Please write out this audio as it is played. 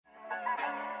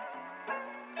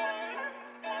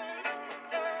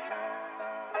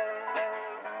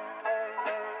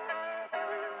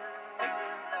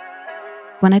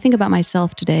when I think about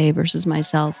myself today versus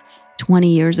myself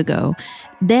 20 years ago,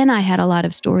 then I had a lot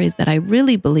of stories that I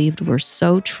really believed were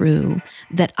so true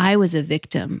that I was a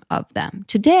victim of them.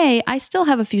 Today, I still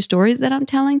have a few stories that I'm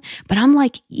telling, but I'm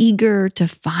like eager to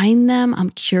find them. I'm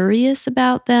curious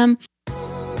about them.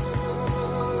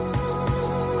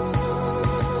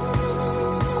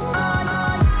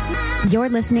 You're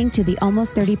listening to the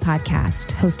Almost 30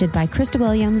 podcast, hosted by Krista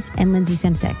Williams and Lindsay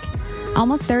Simkin.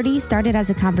 Almost 30 started as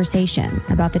a conversation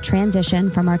about the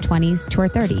transition from our 20s to our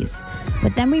 30s.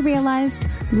 But then we realized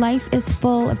life is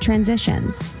full of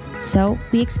transitions. So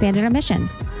we expanded our mission.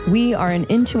 We are an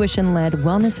intuition-led,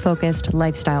 wellness-focused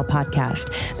lifestyle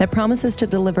podcast that promises to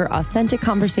deliver authentic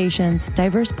conversations,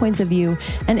 diverse points of view,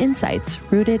 and insights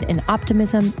rooted in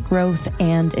optimism, growth,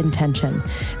 and intention.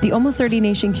 The Almost 30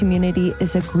 Nation community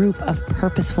is a group of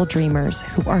purposeful dreamers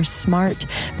who are smart,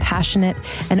 passionate,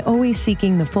 and always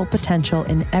seeking the full potential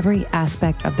in every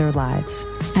aspect of their lives.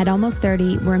 At Almost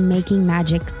 30, we're making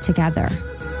magic together.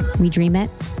 We dream it,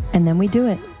 and then we do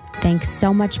it. Thanks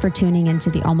so much for tuning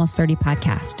into the Almost 30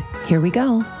 podcast. Here we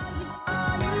go.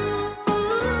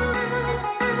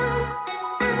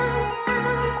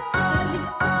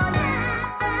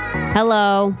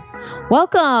 Hello.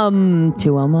 Welcome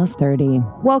to Almost 30.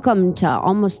 Welcome to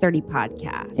Almost 30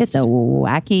 podcast. It's a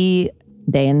wacky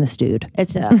day in the studio.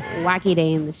 It's a wacky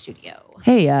day in the studio.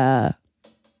 Hey,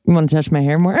 you want to touch my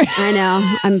hair more? I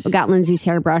know. I've got Lindsay's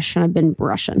hairbrush and I've been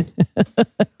brushing.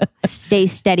 Stay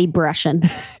steady brushing.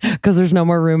 Because there's no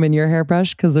more room in your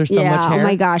hairbrush because there's so much hair? Oh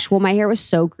my gosh. Well, my hair was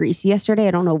so greasy yesterday.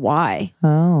 I don't know why.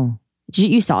 Oh.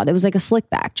 You saw it. It was like a slick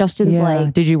back. Justin's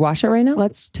like... Did you wash it right now?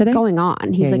 What's today? Going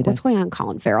on? He's like, what's going on,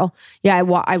 Colin Farrell? Yeah,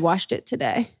 I washed it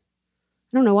today.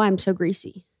 I don't know why I'm so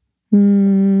greasy.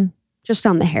 Just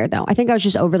on the hair though. I think I was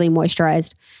just overly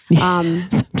moisturized.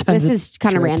 This is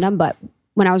kind of random, but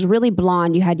when I was really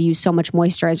blonde, you had to use so much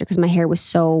moisturizer because my hair was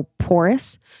so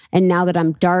porous. And now that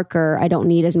I'm darker, I don't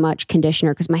need as much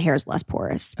conditioner because my hair is less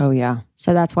porous. Oh, yeah.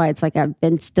 So that's why it's like I've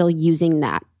been still using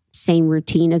that same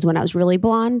routine as when I was really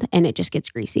blonde and it just gets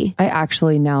greasy. I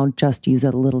actually now just use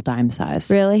a little dime size.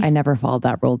 Really? I never followed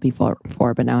that rule before,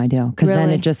 but now I do. Because then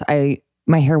it just,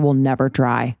 my hair will never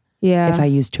dry. Yeah. If I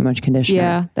use too much conditioner.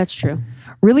 Yeah, that's true.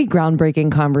 Really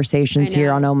groundbreaking conversations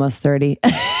here on Almost 30.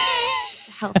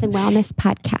 Health and wellness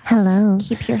podcast. Hello.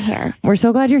 Keep your hair. We're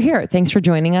so glad you're here. Thanks for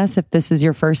joining us. If this is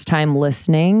your first time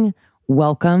listening,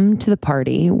 welcome to the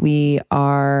party. We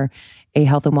are a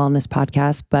health and wellness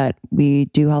podcast, but we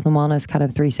do health and wellness kind of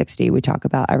 360. We talk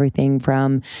about everything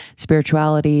from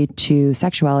spirituality to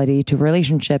sexuality to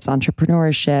relationships,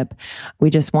 entrepreneurship.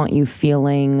 We just want you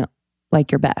feeling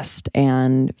like your best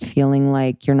and feeling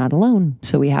like you're not alone.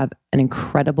 So we have an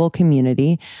incredible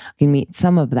community. You can meet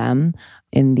some of them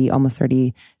in the Almost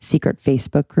 30 secret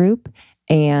Facebook group.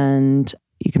 And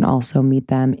you can also meet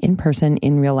them in person,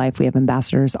 in real life. We have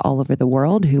ambassadors all over the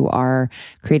world who are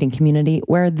creating community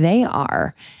where they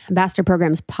are. Ambassador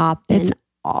programs popping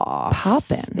off.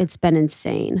 Popping. It's been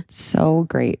insane. So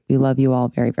great. We love you all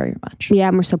very, very much. Yeah,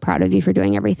 and we're so proud of you for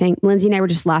doing everything. Lindsay and I were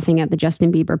just laughing at the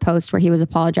Justin Bieber post where he was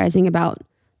apologizing about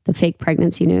the fake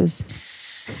pregnancy news.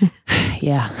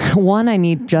 Yeah. One, I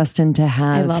need Justin to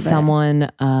have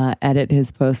someone edit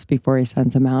his posts before he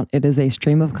sends them out. It is a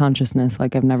stream of consciousness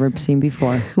like I've never seen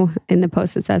before. In the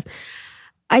post it says,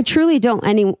 I truly don't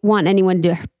want anyone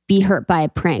to be hurt by a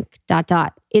prank, ...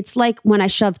 It's like when I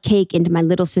shoved cake into my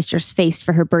little sister's face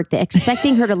for her birthday,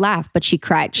 expecting her to laugh, but she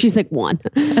cried. She's like 1.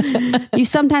 You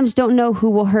sometimes don't know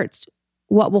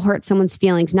what will hurt someone's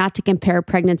feelings, not to compare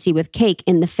pregnancy with cake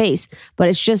in the face, but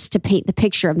it's just to paint the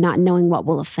picture of not knowing what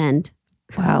will offend.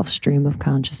 Wow, stream of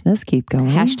consciousness. Keep going.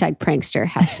 Hashtag prankster.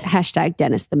 Hashtag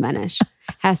Dennis the Menace.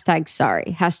 Hashtag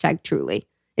sorry. Hashtag truly.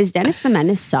 Is Dennis the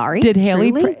Menace sorry? Did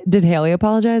Haley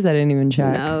apologize? I didn't even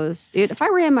check. Who knows, dude. If I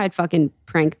were him, I'd fucking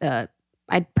prank the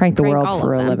world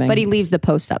for a living. But he leaves the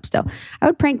post up still. I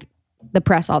would prank the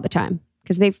press all the time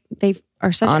because they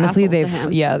are such honestly assholes to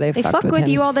him. They fuck with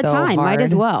you all the time. Hard. Might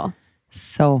as well.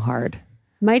 So hard.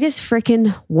 Might as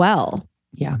freaking well.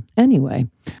 Yeah. Anyway,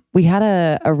 we had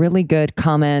a really good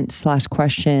comment /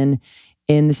 question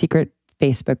in the secret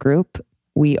Facebook group.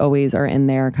 We always are in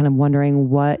there kind of wondering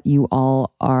what you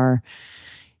all are,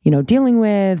 dealing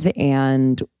with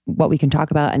and what we can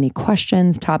talk about, any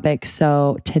questions, topics.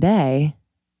 So today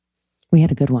we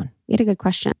had a good one. We had a good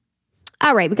question.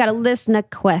 All right. We got a listener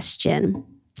question.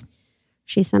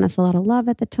 She sent us a lot of love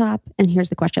at the top. And here's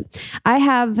the question. I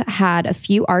have had a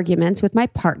few arguments with my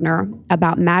partner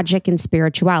about magic and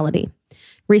spirituality.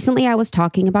 Recently, I was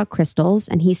talking about crystals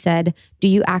and he said, do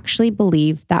you actually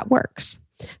believe that works?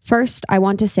 First, I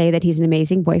want to say that he's an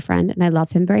amazing boyfriend and I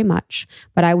love him very much,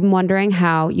 but I'm wondering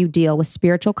how you deal with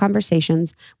spiritual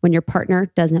conversations when your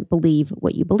partner doesn't believe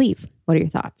what you believe. What are your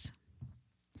thoughts?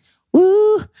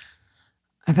 Woo!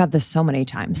 I've had this so many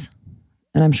times,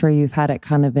 and I'm sure you've had it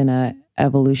kind of in a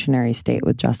evolutionary state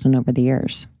with Justin over the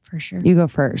years. For sure. You go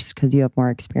first because you have more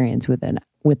experience with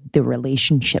the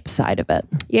relationship side of it.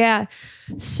 Yeah.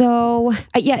 So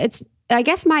I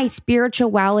guess my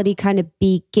spirituality kind of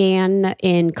began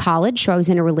in college. So I was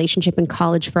in a relationship in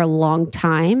college for a long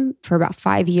time, for about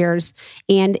 5 years.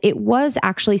 And it was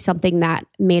actually something that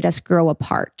made us grow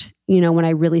apart. When I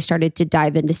really started to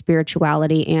dive into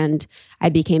spirituality and I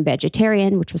became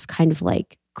vegetarian, which was kind of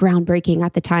like groundbreaking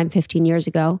at the time, 15 years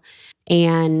ago.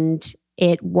 And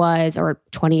it was, or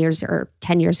 20 years or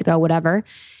 10 years ago, whatever.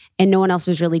 And no one else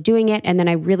was really doing it. And then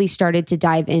I really started to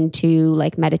dive into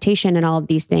like meditation and all of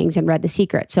these things and read The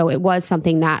Secret. So it was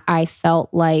something that I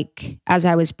felt like as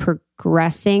I was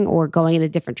progressing or going in a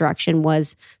different direction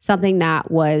was something that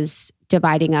was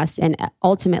dividing us and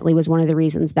ultimately was one of the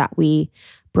reasons that we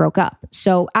broke up.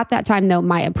 So at that time though,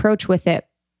 my approach with it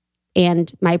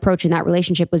and my approach in that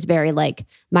relationship was very like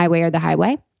my way or the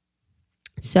highway.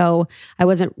 So I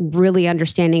wasn't really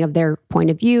understanding of their point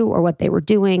of view or what they were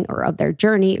doing or of their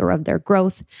journey or of their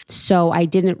growth. So I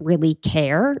didn't really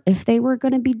care if they were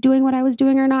going to be doing what I was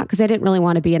doing or not, because I didn't really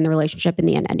want to be in the relationship in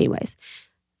the end anyways.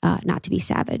 Not to be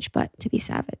savage, but to be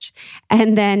savage.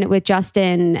 And then with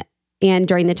Justin, and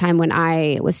during the time when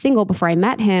I was single before I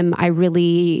met him, I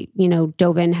really,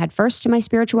 dove in head first to my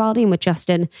spirituality. And with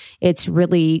Justin, it's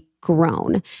really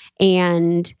grown.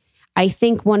 And I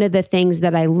think one of the things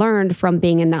that I learned from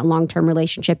being in that long-term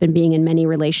relationship and being in many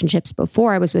relationships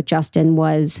before I was with Justin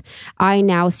was I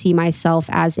now see myself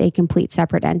as a complete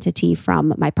separate entity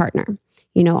from my partner.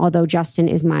 Although Justin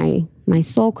is my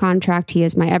soul contract, he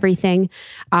is my everything,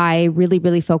 I really,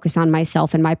 really focus on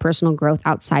myself and my personal growth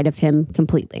outside of him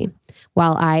completely.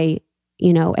 While I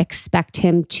expect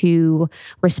him to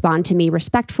respond to me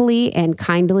respectfully and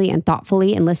kindly and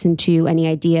thoughtfully and listen to any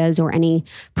ideas or any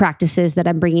practices that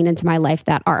I'm bringing into my life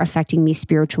that are affecting me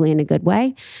spiritually in a good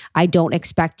way. I don't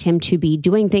expect him to be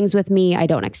doing things with me. I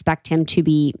don't expect him to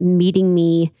be meeting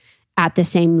me at the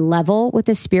same level with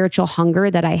the spiritual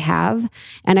hunger that I have.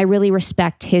 And I really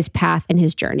respect his path and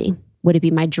his journey. Would it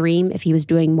be my dream if he was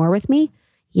doing more with me?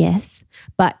 Yes,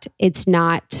 but it's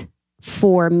not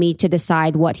for me to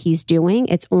decide what he's doing.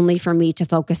 It's only for me to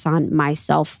focus on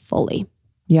myself fully.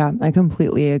 Yeah, I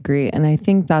completely agree. And I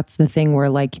think that's the thing where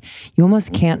like you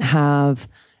almost can't have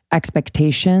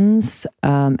expectations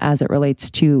as it relates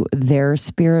to their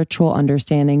spiritual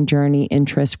understanding, journey,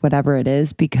 interest, whatever it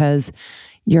is, because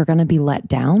you're going to be let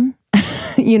down.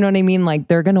 You know what I mean? Like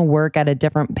they're going to work at a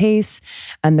different pace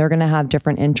and they're going to have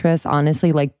different interests.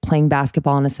 Honestly, like playing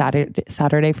basketball on a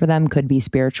Saturday for them could be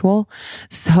spiritual.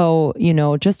 So,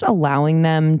 just allowing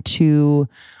them to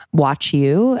watch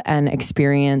you and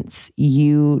experience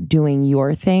you doing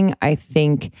your thing, I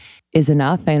think is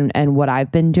enough. And what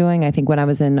I've been doing, I think when I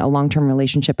was in a long-term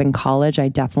relationship in college, I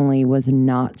definitely was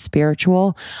not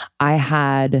spiritual. I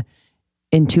had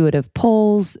intuitive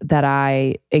pulls that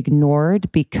I ignored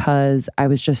because I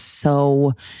was just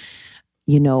so,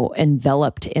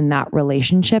 enveloped in that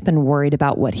relationship and worried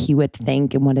about what he would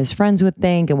think and what his friends would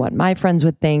think and what my friends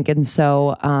would think. And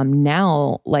so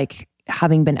now, like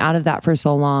having been out of that for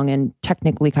so long and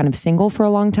technically kind of single for a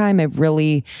long time, I've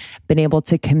really been able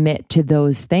to commit to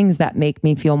those things that make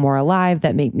me feel more alive,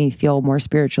 that make me feel more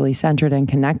spiritually centered and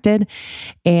connected.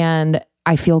 And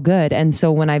I feel good. And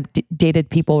so when I've dated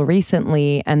people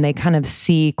recently and they kind of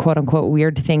see quote unquote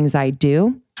weird things I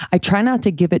do, I try not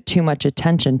to give it too much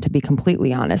attention, to be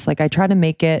completely honest. Like I try to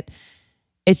make it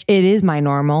is my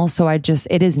normal. So it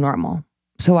is normal.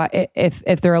 So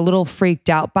if they're a little freaked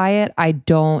out by it, I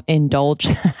don't indulge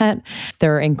that. If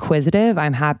they're inquisitive,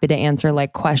 I'm happy to answer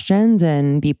like questions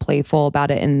and be playful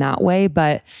about it in that way.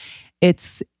 But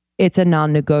it's a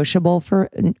non-negotiable for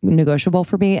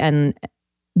me. And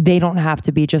they don't have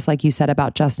to be, just like you said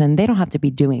about Justin, they don't have to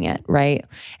be doing it, right?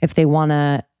 If they want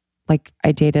to, like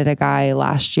I dated a guy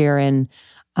last year and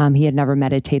he had never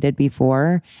meditated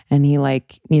before and he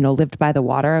lived by the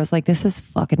water. I was like, this is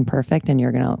fucking perfect and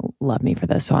you're going to love me for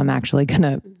this. So I'm actually going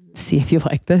to see if you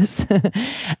like this.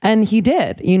 And he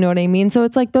did, you know what I mean? So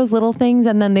it's like those little things.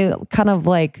 And then they kind of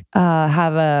like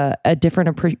have a different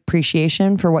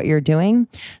appreciation for what you're doing.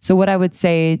 So what I would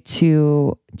say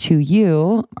to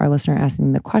you, our listener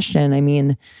asking the question, I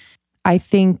mean, I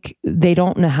think they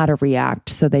don't know how to react.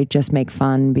 So they just make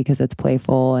fun because it's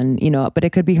playful and, but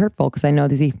it could be hurtful because I know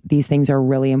these things are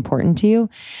really important to you.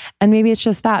 And maybe it's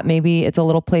just that. Maybe it's a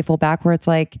little playful back where it's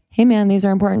like, hey man, these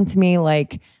are important to me.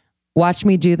 Like, watch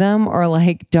me do them, or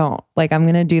like, don't. Like, I'm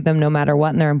going to do them no matter what.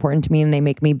 And they're important to me and they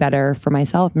make me better for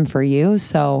myself and for you.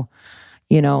 So,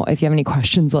 if you have any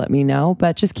questions, let me know.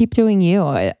 But just keep doing you.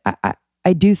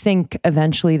 I do think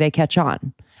eventually they catch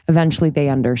on. Eventually they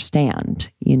understand,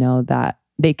 that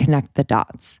they connect the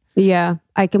dots. Yeah,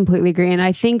 I completely agree. And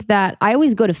I think that I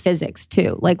always go to physics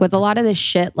too. Like with a lot of this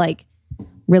shit, like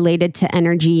related to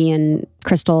energy and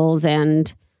crystals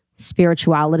and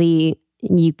spirituality,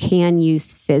 you can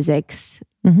use physics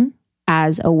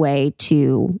as a way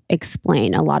to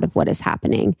explain a lot of what is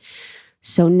happening.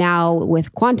 So now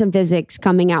with quantum physics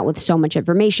coming out with so much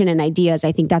information and ideas,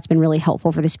 I think that's been really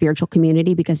helpful for the spiritual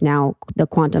community because now the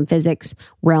quantum physics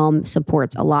realm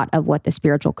supports a lot of what the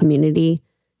spiritual community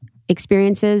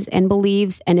experiences and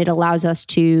believes. And it allows us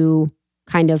to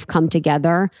kind of come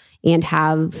together and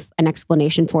have an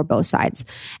explanation for both sides.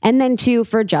 And then too,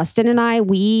 for Justin and I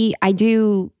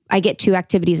get 2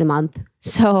 activities a month.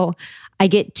 So I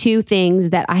get 2 things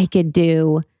that I could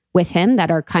do with him that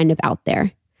are kind of out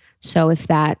there. So if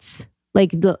that's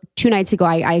like 2 nights ago,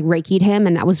 I Reiki'd him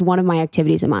and that was one of my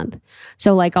activities a month.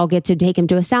 So like I'll get to take him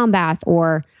to a sound bath,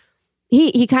 or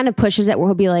he kind of pushes it where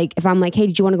he'll be like, if I'm like, hey,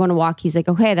 did you want to go on a walk? He's like,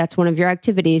 okay, that's one of your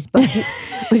activities. But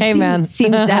which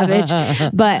seems savage.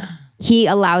 But he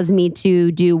allows me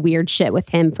to do weird shit with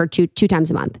him for two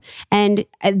times a month. And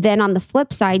then on the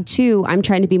flip side too, I'm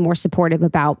trying to be more supportive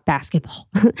about basketball.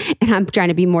 And I'm trying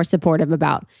to be more supportive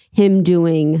about him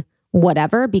doing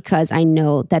whatever, because I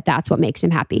know that that's what makes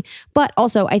him happy. But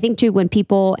also I think too, when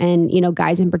people and,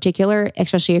 guys in particular,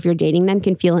 especially if you're dating them,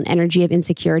 can feel an energy of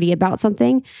insecurity about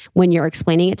something when you're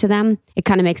explaining it to them, it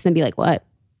kind of makes them be like, what?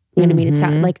 You know what I mean? It's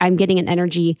not like I'm getting an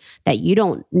energy that you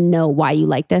don't know why you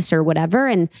like this or whatever.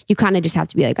 And you kind of just have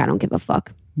to be like, I don't give a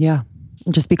fuck. Yeah.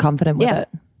 Just be confident with it.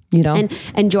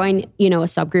 And join, a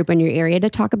subgroup in your area to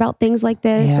talk about things like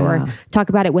this, or talk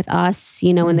about it with us,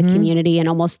 in the community and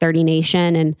Almost 30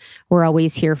 Nation. And we're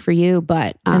always here for you.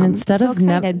 But and instead of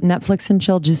Netflix and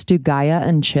chill, just do Gaia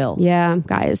and chill. Yeah,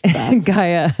 Gaia's the best.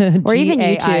 Gaia. Or even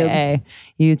YouTube.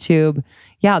 YouTube.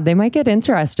 Yeah, they might get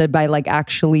interested by like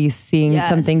actually seeing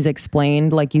some things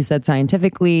explained, like you said,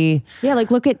 scientifically. Yeah,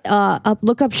 like look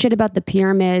up shit about the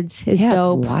pyramids is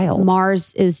dope. It's wild.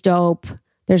 Mars is dope.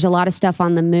 There's a lot of stuff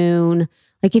on the moon.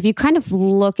 Like if you kind of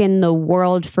look in the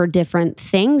world for different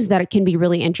things, that it can be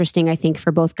really interesting, I think,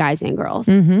 for both guys and girls.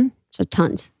 So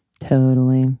tons.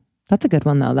 Totally. That's a good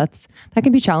one though. That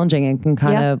can be challenging and can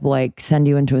kind of like send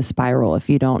you into a spiral if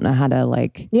you don't know how to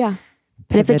like. Yeah.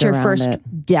 And if it's your first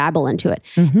dabble into it.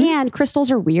 And crystals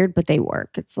are weird, but they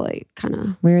work. It's like kind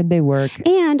of weird. They work.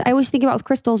 And I always think about with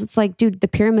crystals, it's like, dude, the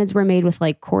pyramids were made with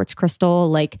like quartz crystal.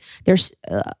 Like there's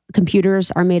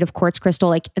computers are made of quartz crystal.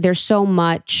 Like there's so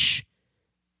much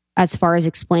as far as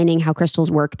explaining how crystals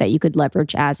work that you could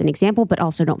leverage as an example, but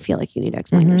also don't feel like you need to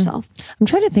explain yourself. I'm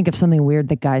trying to think of something weird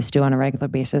that guys do on a regular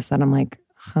basis that I'm like,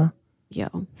 huh?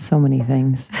 Yo. So many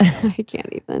things. I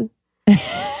can't even.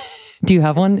 Do you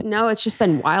have one? No, it's just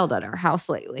been wild at our house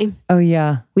lately. Oh,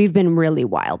 yeah. We've been really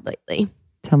wild lately.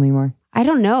 Tell me more. I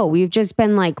don't know. We've just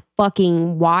been like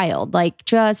fucking wild. Like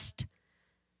just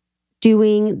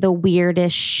doing the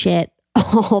weirdest shit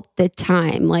all the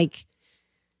time. Like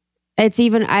it's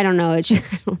even, I don't know. It's just,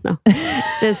 I don't know.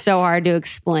 It's just so hard to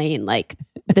explain like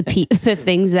the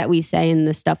things that we say and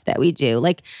the stuff that we do.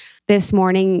 Like this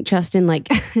morning, Justin like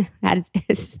had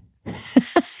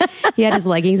he had his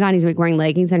leggings on. He's like wearing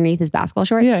leggings underneath his basketball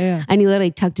shorts. Yeah. And he literally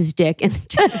tucked his dick and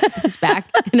his back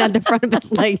and at the front of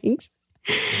his leggings.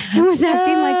 And was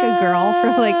acting like a girl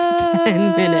for like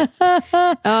 10 minutes.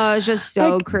 Oh, it's just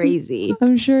so crazy.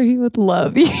 I'm sure he would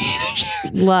love you.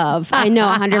 Love. I know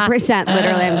 100%.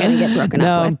 Literally, I'm going to get broken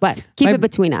up with. But keep it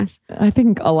between us. I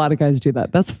think a lot of guys do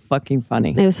that. That's fucking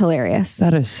funny. It was hilarious.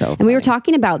 That is so funny. And we were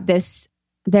talking about this.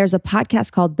 There's a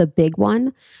podcast called The Big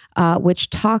One, which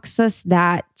talks to us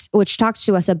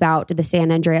about the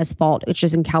San Andreas Fault, which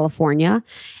is in California,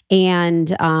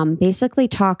 and basically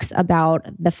talks about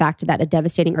the fact that a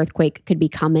devastating earthquake could be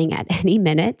coming at any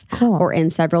minute or in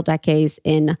several decades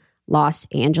in Los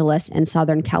Angeles and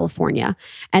Southern California.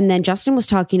 And then Justin was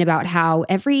talking about how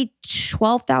every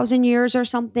 12,000 years or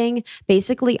something,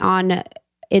 basically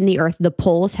in the earth, the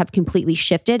poles have completely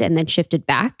shifted and then shifted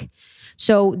back.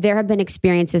 So there have been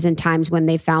experiences and times when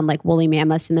they found like woolly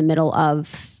mammoths in the middle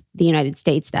of the United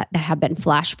States that have been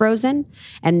flash frozen,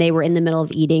 and they were in the middle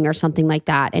of eating or something like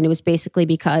that. And it was basically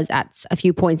because at a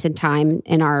few points in time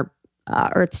in our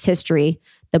Earth's history,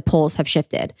 the poles have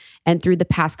shifted. And through the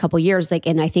past couple years,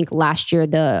 and I think last year,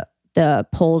 the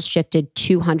poles shifted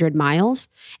 200 miles.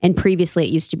 And previously it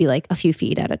used to be a few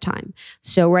feet at a time.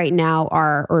 So right now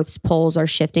our Earth's poles are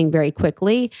shifting very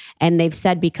quickly. And they've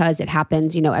said because it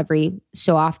happens, every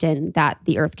so often that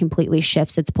the Earth completely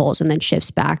shifts its poles and then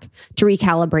shifts back to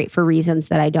recalibrate for reasons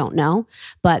that I don't know.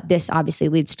 But this obviously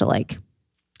leads to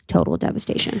total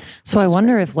devastation. So I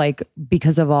wonder if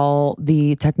because of all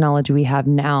the technology we have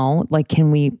now,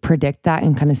 can we predict that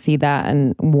and kind of see that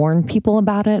and warn people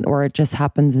about it, or it just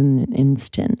happens in an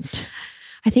instant?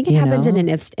 I think it happens in an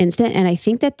instant. And I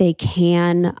think that they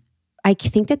can,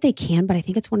 but I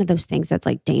think it's one of those things that's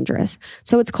dangerous.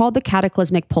 So it's called the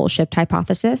cataclysmic pole shift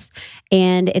hypothesis.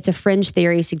 And it's a fringe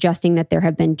theory suggesting that there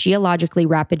have been geologically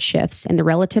rapid shifts in the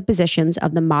relative positions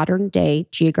of the modern day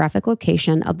geographic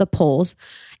location of the poles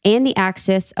and the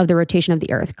axis of the rotation of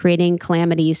the Earth, creating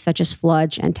calamities such as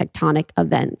floods and tectonic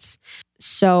events.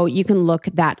 So you can look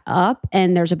that up,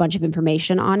 and there's a bunch of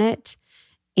information on it.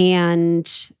 And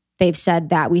they've said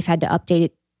that we've had to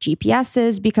update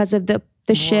GPSs because of the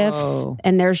shifts,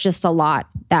 and there's just a lot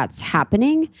that's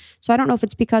happening. So I don't know if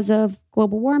it's because of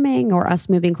global warming or us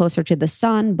moving closer to the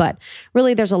sun, but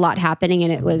really there's a lot happening,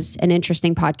 and it was an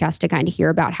interesting podcast to kind of hear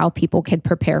about how people could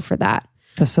prepare for that.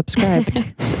 Just subscribed.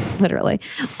 Literally.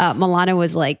 Milana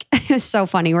was it's so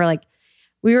funny.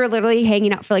 We were literally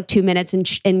hanging out for 2 minutes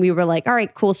and we were all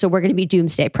right, cool. So we're going to be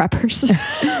doomsday preppers.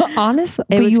 Honestly,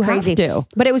 it was crazy.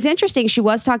 But it was interesting. She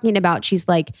was talking about, she's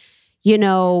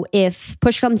if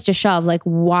push comes to shove,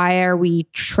 why are we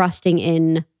trusting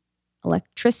in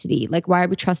electricity? Why are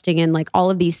we trusting in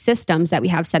all of these systems that we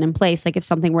have set in place? If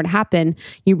something were to happen,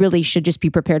 you really should just be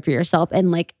prepared for yourself.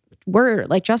 And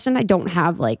we're Justin, I don't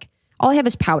have all I have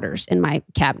is powders in my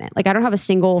cabinet. I don't have a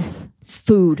single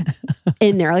food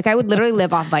in there. I would literally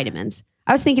live off vitamins.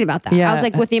 I was thinking about that. Yeah. I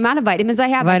was with the amount of vitamins I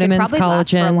have, vitamins, I could probably last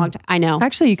for a long time. I know.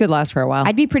 Actually, you could last for a while.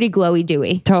 I'd be pretty glowy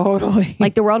dewy. Totally.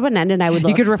 The world would end and I would look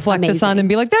You could reflect amazing. the sun and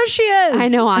be there she is. I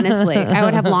know, honestly. I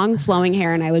would have long flowing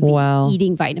hair and I would be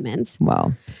eating vitamins.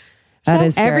 Wow. That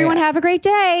is scary. Everyone have a great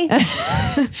day.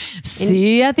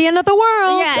 See you at the end of the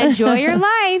world. Yeah, enjoy your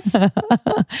life.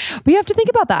 But you have to think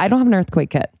about that. I don't have an earthquake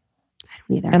kit.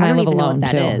 Either. And I live even alone know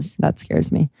what that is. That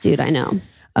scares me. Dude, I know.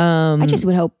 I just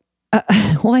would hope.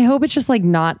 Well, I hope it's just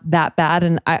not that bad.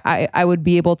 And I would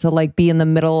be able to be in the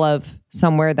middle of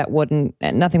somewhere that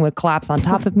nothing would collapse on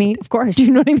top of me. Of course. Do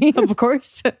you know what I mean? Of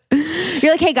course.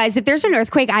 You're hey guys, if there's an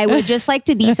earthquake, I would just like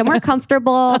to be somewhere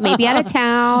comfortable, maybe out of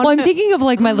town. Well, I'm thinking of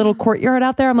my little courtyard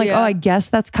out there. I'm oh, I guess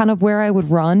that's kind of where I would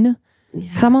run.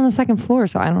 So I'm on the second floor,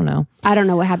 so I don't know. I don't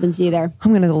know what happens either.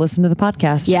 I'm going to listen to the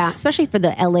podcast. Yeah, especially for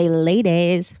the LA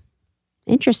ladies.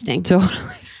 Interesting. Totally.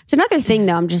 It's another thing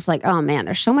though. I'm just oh man,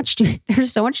 there's so much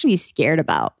to be scared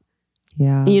about.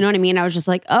 Yeah. You know what I mean? I was just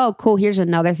oh cool, here's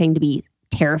another thing to be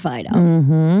terrified of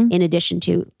in addition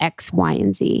to X, Y,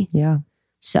 and Z. Yeah.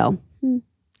 So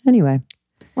anyway.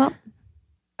 Well.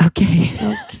 Okay.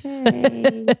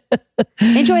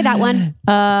 Enjoy that one.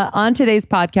 On today's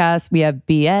podcast, we have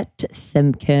Biet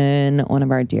Simkin, one of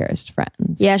our dearest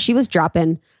friends. Yeah, she was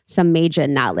dropping some major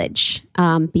knowledge.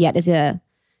 Biet is a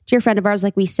dear friend of ours,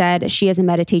 like we said. She is a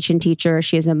meditation teacher.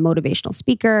 She is a motivational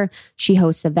speaker. She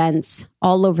hosts events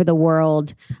all over the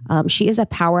world. She is a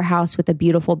powerhouse with a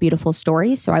beautiful, beautiful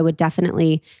story. So I would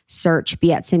definitely search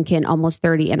Biet Simkin Almost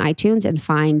 30 in iTunes and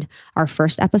find our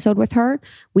first episode with her.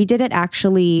 We did it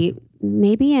actually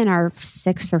maybe in our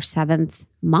 6th or 7th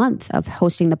month of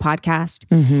hosting the podcast.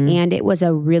 And it was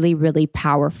a really, really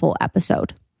powerful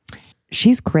episode.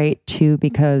 She's great too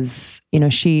because,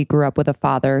 she grew up with a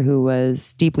father who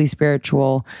was deeply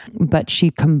spiritual, but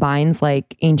she combines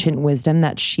ancient wisdom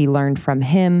that she learned from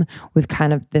him with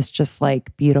kind of this just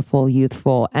beautiful,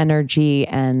 youthful energy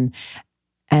and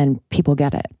people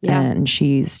get it. Yeah. And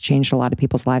she's changed a lot of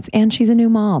people's lives. And she's a new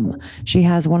mom. She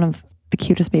has one of the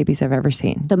cutest babies I've ever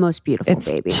seen. The most beautiful it's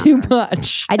baby. Too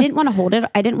much. I didn't want to hold it.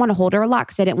 I didn't want to hold her a lot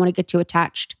because I didn't want to get too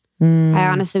attached. I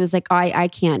honestly was I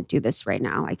can't do this right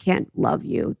now. I can't love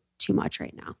you too much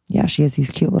right now. Yeah, she has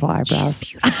these cute little eyebrows.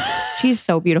 She's beautiful. She's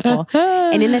so beautiful.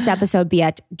 And in this episode,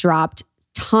 Biet dropped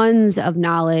tons of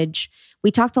knowledge. We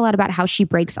talked a lot about how she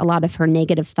breaks a lot of her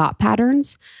negative thought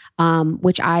patterns,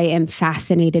 which I am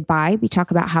fascinated by. We talk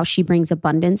about how she brings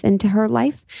abundance into her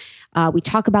life. We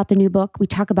talk about the new book. We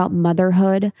talk about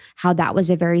motherhood, how that was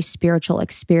a very spiritual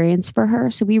experience for her.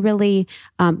 So we really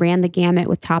ran the gamut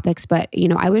with topics. But,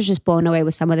 I was just blown away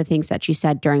with some of the things that she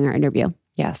said during our interview.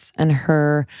 Yes. And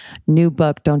her new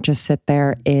book, Don't Just Sit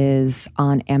There, is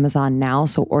on Amazon now.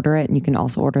 So order it. And you can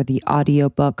also order the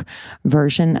audiobook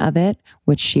version of it,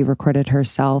 which she recorded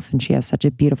herself. And she has such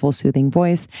a beautiful, soothing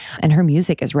voice. And her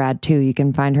music is rad too. You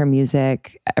can find her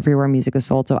music everywhere music is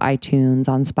sold. So iTunes,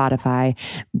 on Spotify,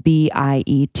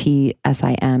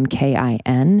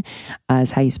 BietSimkin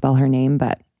is how you spell her name.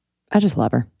 But I just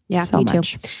love her. Yeah, so me too.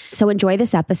 much. So enjoy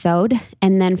this episode.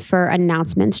 And then for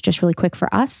announcements, just really quick for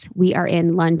us, we are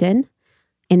in London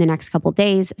in the next couple of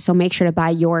days. So make sure to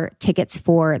buy your tickets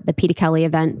for the Peter Kelly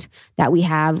event that we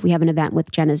have. We have an event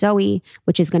with Jenna Zoe,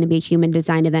 which is going to be a human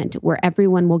design event where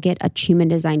everyone will get a human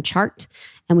design chart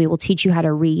and we will teach you how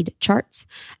to read charts.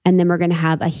 And then we're going to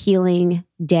have a healing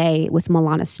day with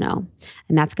Milana Snow.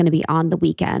 And that's going to be on the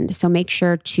weekend. So make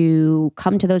sure to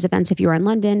come to those events if you're in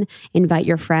London, invite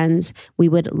your friends. We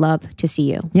would love to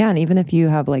see you. Yeah. And even if you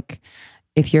have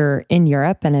if you're in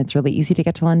Europe and it's really easy to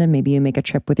get to London, maybe you make a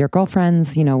trip with your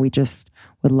girlfriends, we just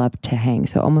would love to hang.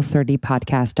 So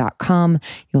almost30podcast.com.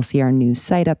 You'll see our new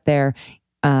site up there.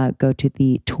 Go to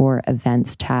the tour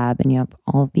events tab and you have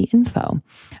all of the info.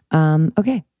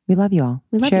 Okay. We love you all.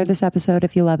 Share this episode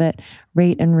if you love it.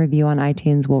 Rate and review on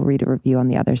iTunes. We'll read a review on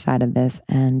the other side of this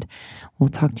and we'll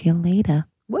talk to you later.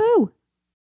 Woo!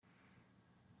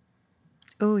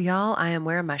 Oh, y'all, I am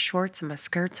wearing my shorts and my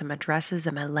skirts and my dresses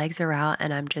and my legs are out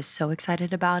and I'm just so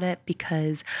excited about it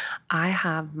because I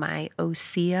have my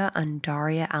Osea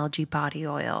Undaria algae body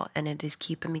oil and it is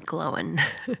keeping me glowing.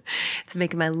 It's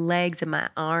making my legs and my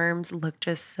arms look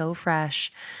just so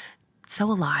fresh, so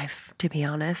alive, to be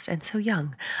honest, and so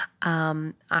young.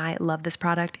 I love this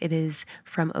product. It is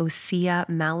from Osea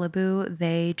Malibu.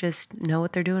 They just know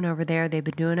what they're doing over there. They've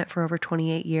been doing it for over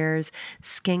 28 years.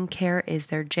 Skincare is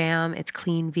their jam. It's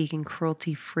clean, vegan,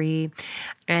 cruelty-free,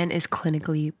 and is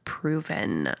clinically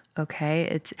proven. Okay.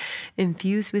 It's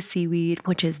infused with seaweed,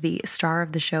 which is the star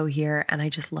of the show here. And I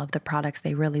just love the products.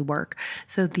 They really work.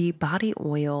 So the body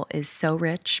oil is so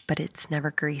rich, but it's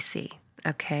never greasy.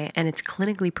 Okay. And it's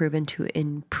clinically proven to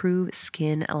improve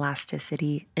skin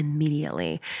elasticity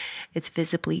immediately. It's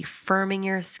visibly firming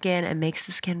your skin and makes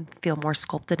the skin feel more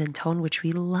sculpted and toned, which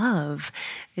we love.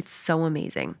 It's so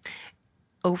amazing.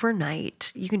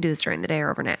 Overnight, you can do this during the day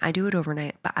or overnight. I do it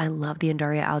overnight, but I love the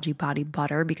Undaria algae body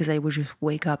butter because I would just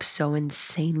wake up so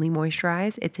insanely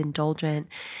moisturized. It's indulgent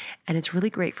and it's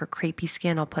really great for crepey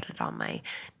skin. I'll put it on my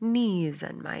knees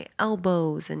and my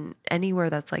elbows and anywhere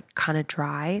that's kind of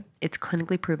dry. It's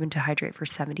clinically proven to hydrate for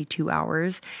 72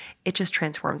 hours. It just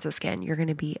transforms the skin. You're going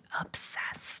to be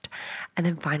obsessed. And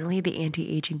then finally, the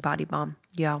anti-aging body balm.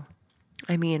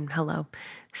 Hello.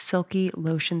 Silky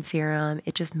lotion serum.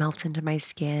 It just melts into my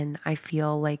skin. I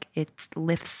feel like it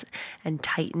lifts and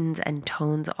tightens and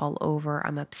tones all over.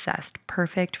 I'm obsessed.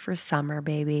 Perfect for summer,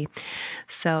 baby.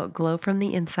 So glow from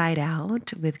the inside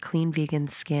out with clean vegan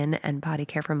skin and body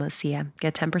care from Osea.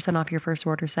 Get 10% off your first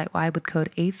order site-wide with code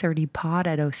A30pod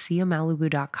at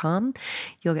oseamalibu.com.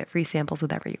 You'll get free samples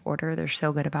with every order. They're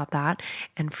so good about that.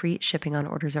 And free shipping on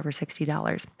orders over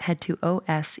 $60. Head to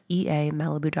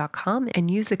oseamalibu.com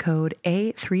and use the code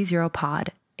A30pod,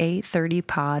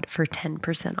 A30pod for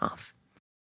 10% off.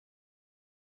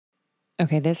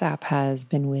 Okay, this app has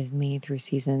been with me through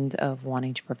seasons of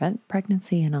wanting to prevent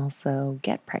pregnancy and also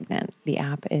get pregnant. The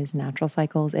app is Natural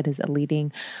Cycles. It is a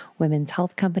leading women's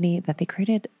health company that they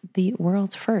created the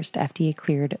world's first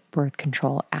FDA-cleared birth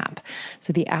control app.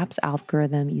 So the app's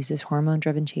algorithm uses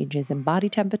hormone-driven changes in body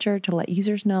temperature to let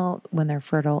users know when they're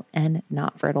fertile and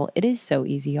not fertile. It is so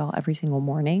easy, y'all. Every single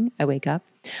morning I wake up,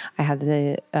 I have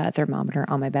the thermometer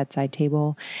on my bedside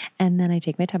table, and then I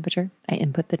take my temperature. I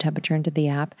input the temperature into the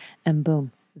app, and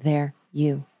boom, there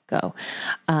you go.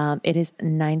 It is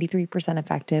 93%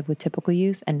 effective with typical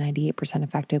use and 98%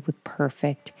 effective with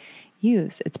perfect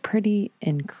use. It's pretty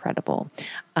incredible.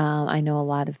 I know a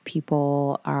lot of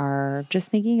people are just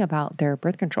thinking about their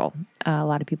birth control. A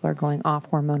lot of people are going off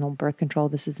hormonal birth control.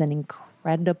 This is an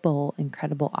incredible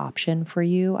option for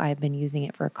you. I've been using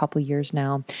it for a couple years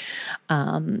now.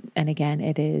 And again,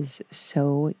 it is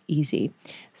so easy.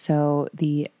 So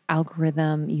the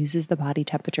algorithm uses the body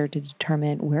temperature to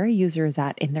determine where a user is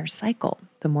at in their cycle.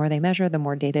 The more they measure, the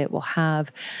more data it will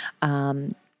have.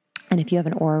 And if you have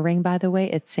an Oura Ring, by the way,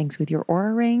 it syncs with your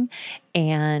Oura Ring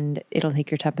and it'll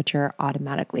take your temperature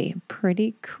automatically.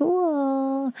 Pretty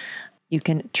cool. You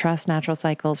can trust Natural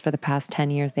Cycles. For the past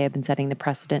 10 years, they have been setting the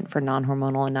precedent for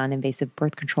non-hormonal and non-invasive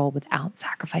birth control without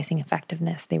sacrificing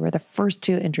effectiveness. They were the first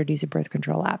to introduce a birth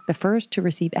control app, the first to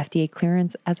receive FDA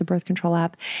clearance as a birth control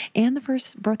app, and the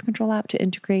first birth control app to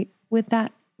integrate with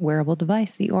that wearable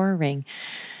device, the Oura Ring.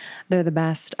 They're the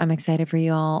best. I'm excited for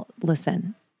you all.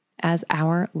 Listen, as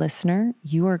our listener,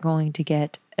 you are going to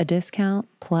get a discount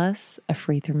plus a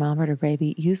free thermometer,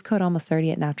 baby. Use code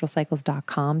almost30 at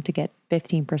naturalcycles.com to get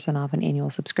 15% off an annual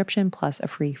subscription plus a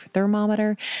free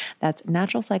thermometer. That's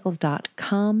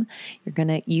naturalcycles.com. You're going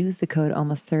to use the code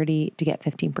almost30 to get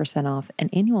 15% off an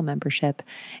annual membership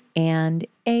and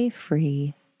a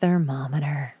free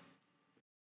thermometer.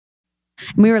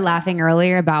 We were laughing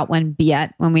earlier about when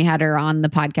Biet, when we had her on the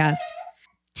podcast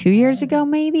 2 years ago,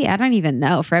 maybe. I don't even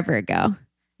know, forever ago.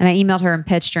 And I emailed her and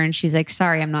pitched her and she's like,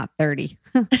 sorry, I'm not 30.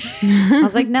 I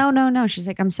was like, no. She's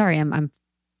like, I'm sorry. I'm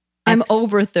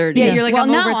over 30. Yeah, you're like, well,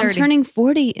 I'm over 30. I'm turning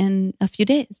 40 in a few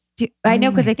days. I know,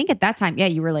 because I think at that time,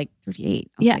 you were like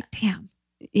 38. I was like, damn.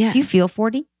 Yeah. Do you feel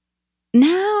 40? Now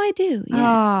I do.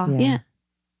 Yeah. Oh, yeah.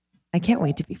 I can't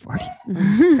wait to be 40.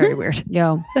 It's very weird.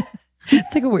 Yo.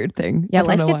 It's like a weird thing. Yeah,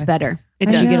 life gets better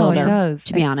as you get older, it does.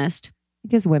 to be honest.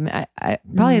 Because women, I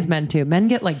probably as men too. Men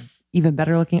get like even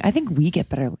better looking. I think we get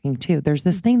better looking too. There's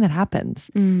this thing that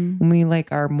happens when we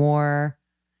like are more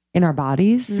in our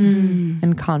bodies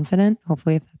and confident.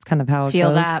 Hopefully, if that's kind of how it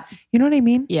Feel goes. that. You know what I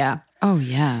mean? Yeah. Oh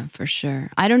yeah, for sure.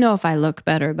 I don't know if I look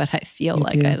better, but I feel You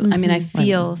like do. I mean, I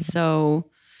feel so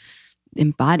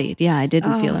embodied. Yeah, I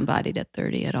didn't feel embodied at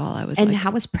 30 at all. I was And like,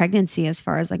 how was pregnancy as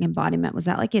far as like embodiment? Was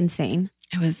that like insane?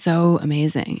 it was so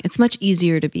amazing. It's much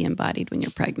easier to be embodied when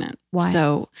you're pregnant. Why?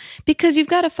 So, because you've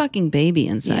got a fucking baby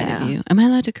inside of you. Am I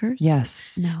allowed to curse?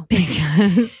 Yes. No.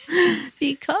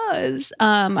 Because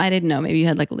I didn't know. Maybe you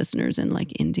had like listeners in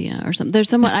like India or something. There's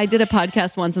someone I did a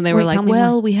podcast once, and they were Wait, like, tell me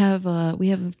 "Well, more. we have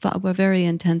a very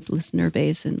intense listener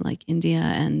base in like India,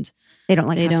 and They don't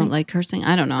like they cussing? don't like cursing."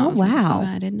 I don't know. Oh, I was like, wow.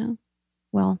 I didn't know.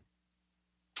 Well,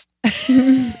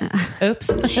 Oops.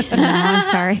 I'm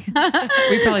sorry.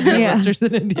 We probably do have Yeah. listeners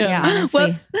in India. Yeah,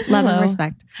 honestly. Whoops. Love and Hello.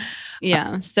 respect.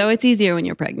 Yeah. So it's easier when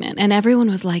you're pregnant. And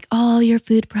everyone was like, all your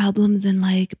food problems and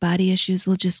like body issues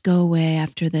will just go away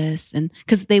after this. And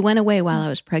because they went away while I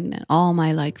was pregnant, all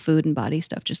my like food and body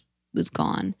stuff just was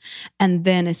gone. And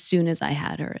then as soon as I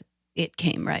had her, it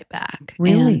came right back.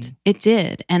 Really? And it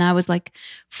did. And I was like,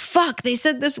 fuck, they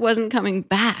said this wasn't coming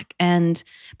back.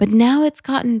 But now it's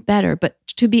gotten better. But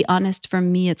to be honest, for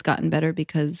me, it's gotten better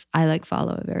because I like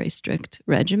follow a very strict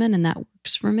regimen and that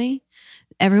works for me.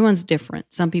 Everyone's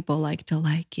different. Some people like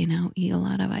to eat a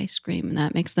lot of ice cream and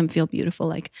that makes them feel beautiful.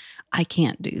 Like I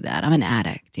can't do that. I'm an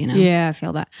addict, Yeah, I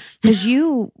feel that. Because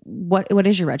what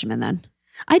is your regimen then?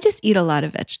 I just eat a lot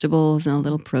of vegetables and a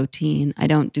little protein. I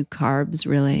don't do carbs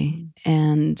really.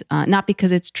 And not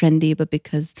because it's trendy, but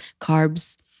because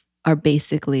carbs are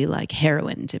basically like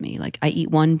heroin to me. Like I eat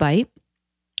one bite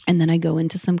and then I go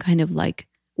into some kind of like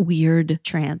weird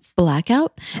Trance.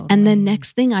 blackout. Totally. And the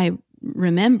next thing I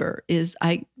remember is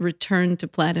I returned to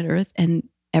planet Earth and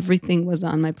everything was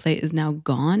on my plate is now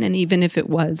gone. And even if it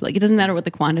was like, it doesn't matter what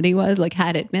the quantity was, like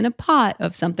had it been a pot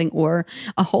of something or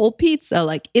a whole pizza,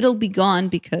 like it'll be gone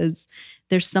because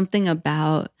there's something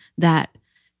about that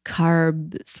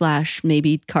carb /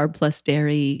 maybe carb plus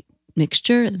dairy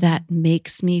mixture that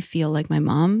makes me feel like my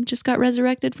mom just got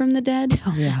resurrected from the dead.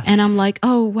 Oh, Yes. And I'm like,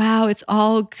 oh, wow, it's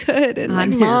all good. And my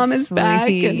mom is back.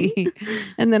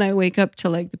 And then I wake up to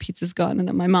like the pizza's gone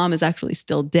and my mom is actually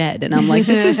still dead. And I'm like,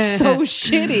 this is so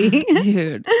shitty.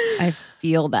 Dude, I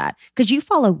feel that. Because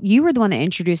you were the one that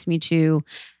introduced me to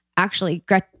actually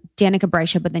Danica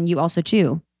Breisha, but then you also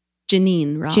too.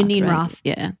 Janine Roth. Janine right? Roth.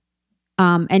 Yeah.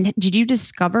 And did you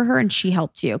discover her and she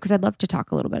helped you? Because I'd love to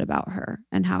talk a little bit about her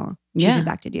and how she's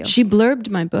impacted you. She blurbed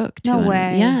my book too. No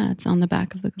way. Yeah, it's on the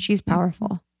back of the book. She's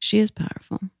powerful. She is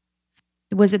powerful.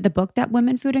 Was it the book that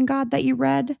Women, Food, and God that you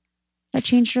read that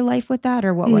changed your life with that?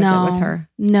 Or what was it with her?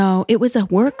 No, it was a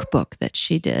workbook that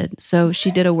she did. So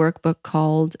she did a workbook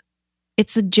called,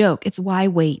 it's a joke. It's Why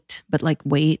Wait, but like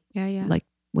weight, Yeah. like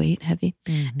weight heavy.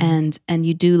 Mhm. And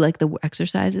you do like the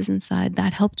exercises inside.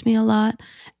 That helped me a lot.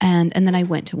 And then I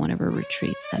went to one of her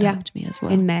retreats that helped me as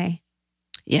well. In May.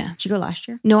 Yeah. Did you go last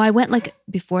year? No, I went like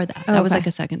before that. Oh, That was okay. like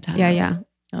a second time. Yeah.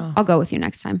 Oh. I'll go with you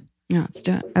next time. No, let's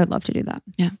do it. I would love to do that.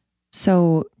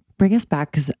 So bring us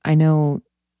back because I know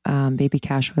Baby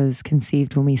Cash was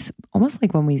conceived when almost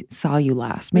like when we saw you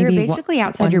last. We were Maybe basically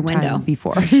outside one your time window.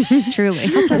 before. Truly.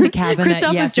 Outside the cabin.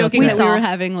 Christoph was joking that we saw- were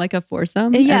having like a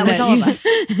foursome. Yeah, and it was that all of you- us.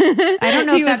 I don't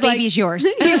know He if that was like- baby's yours.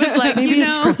 He was like, Maybe you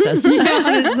it's know, Krista's.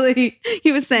 Honestly,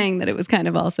 he was saying that it was kind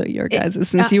of also your guys'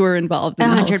 since you were involved in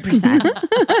the whole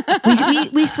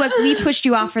 100%. We pushed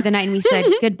you off for the night and we said,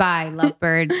 goodbye,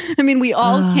 lovebirds. I mean, we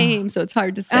all came, so it's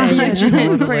hard to say. 100%.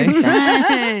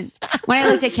 totally. When I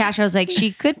looked at Cash, I was like,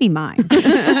 she could should be mine.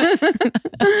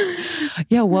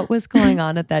 Yeah. What was going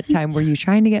on at that time? Were you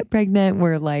trying to get pregnant?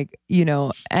 Were like,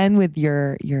 and with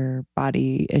your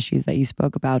body issues that you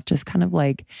spoke about, just kind of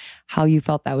like how you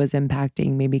felt that was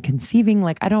impacting maybe conceiving.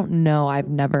 Like, I don't know. I've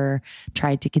never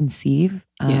tried to conceive.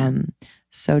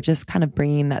 So just kind of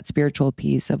bringing that spiritual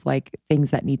piece of like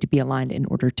things that need to be aligned in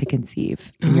order to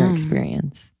conceive in your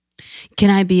experience. Can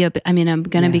I be I'm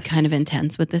going to be kind of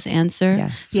intense with this answer.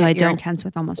 Yes. So you're intense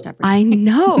with almost everything. I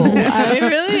know. I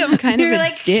really am kind of a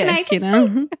like, dick, can I just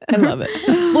I love it.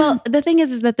 Well, the thing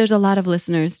is that there's a lot of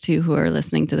listeners too who are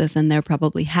listening to this and they're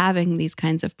probably having these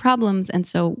kinds of problems. And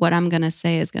so what I'm going to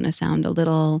say is going to sound a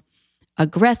little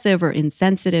aggressive or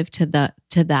insensitive to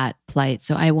that plight.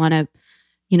 So I want to,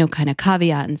 kind of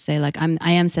caveat and say like,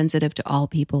 I am sensitive to all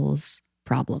people's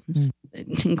problems,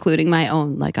 including my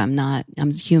own. Like I'm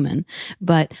human,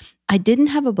 but I didn't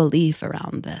have a belief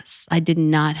around this. I did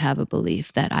not have a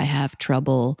belief that I have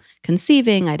trouble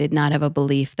conceiving. I did not have a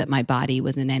belief that my body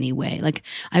was in any way. Like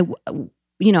I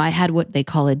had what they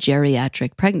call a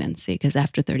geriatric pregnancy because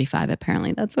after 35,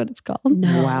 apparently that's what it's called.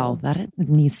 No. Wow. That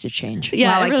needs to change.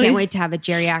 Yeah, wow, I can't wait to have a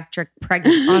geriatric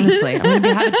pregnancy. Honestly, I'm going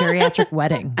to have a geriatric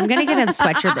wedding. I'm going to get a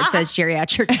sweatshirt that says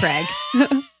geriatric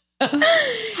preg.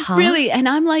 Huh? Really. And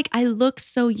I'm like, I look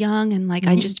so young and like,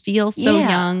 I just feel so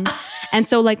young. And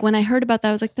so like when I heard about that,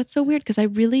 I was like, that's so weird because I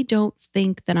really don't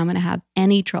think that I'm going to have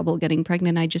any trouble getting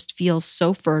pregnant. I just feel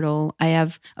so fertile. I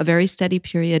have a very steady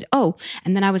period. Oh,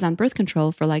 and then I was on birth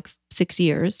control for like 6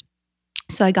 years.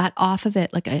 So I got off of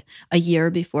it like a year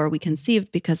before we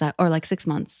conceived or like 6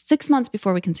 months. 6 months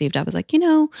before we conceived, I was like,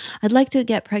 I'd like to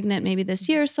get pregnant maybe this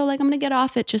year. So like I'm going to get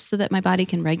off it just so that my body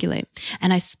can regulate.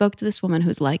 And I spoke to this woman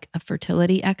who's like a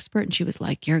fertility expert. And she was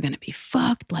like, you're going to be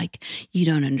fucked. Like you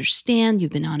don't understand.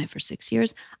 You've been on it for 6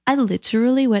 years. I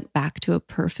literally went back to a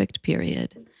perfect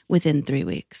period within 3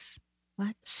 weeks.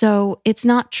 What? So it's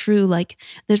not true. Like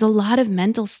there's a lot of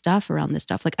mental stuff around this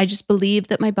stuff. Like I just believed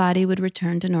that my body would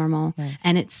return to normal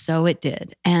and it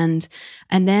did. And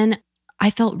then I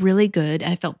felt really good.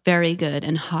 I felt very good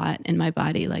and hot in my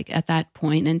body, like at that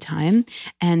point in time.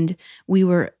 And we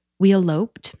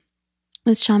eloped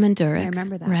with Shaman Durek. I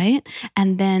remember that. Right.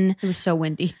 And then it was so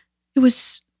windy. It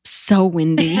was so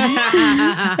windy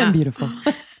and beautiful.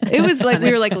 It was like,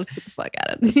 we were like, let's get the fuck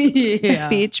out of this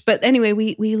beach. But anyway,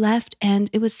 we left and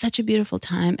it was such a beautiful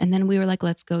time. And then we were like,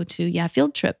 let's go to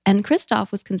field trip. And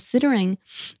Christoph was considering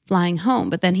flying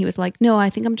home, but then he was like, no, I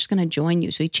think I'm just going to join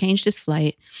you. So he changed his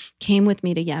flight, came with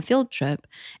me to field trip.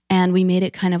 And we made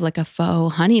it kind of like a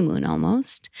faux honeymoon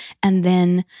almost.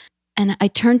 And I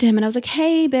turned to him and I was like,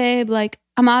 hey babe, like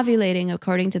I'm ovulating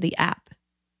according to the app.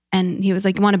 And he was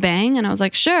like, you want to bang? And I was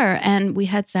like, sure. And we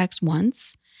had sex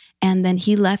once. And then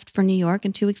he left for New York.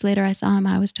 And 2 weeks later, I saw him.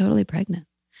 I was totally pregnant.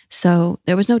 So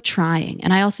there was no trying.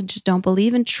 And I also just don't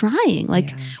believe in trying.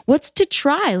 Like, what's to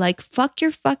try? Like, fuck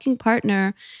your fucking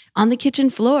partner on the kitchen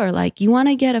floor. Like, you want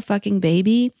to get a fucking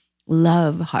baby?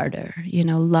 Love harder,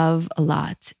 love a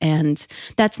lot. And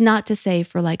that's not to say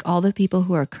for like all the people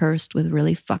who are cursed with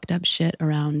really fucked up shit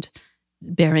around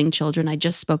bearing children. I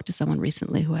just spoke to someone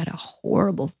recently who had a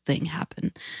horrible thing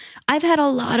happen. I've had a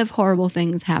lot of horrible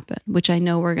things happen, which I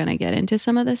know we're going to get into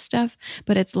some of this stuff,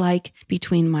 but it's like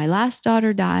between my last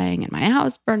daughter dying and my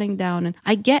house burning down, and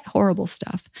I get horrible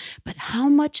stuff, but how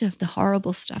much of the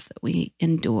horrible stuff that we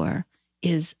endure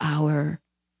is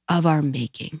of our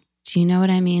making? Do you know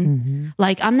what I mean? Mm-hmm.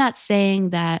 Like, I'm not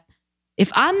saying that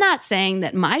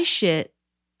my shit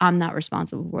I'm not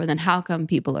responsible for, then how come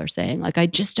people are saying like, I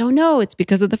just don't know, it's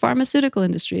because of the pharmaceutical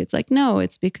industry? It's like, no,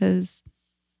 it's because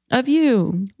of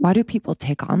you. Why do people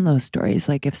take on those stories?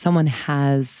 Like if someone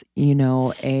has,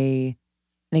 an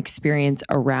experience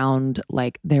around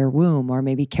like their womb or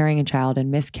maybe carrying a child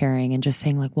and miscarrying and just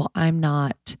saying like, well, I'm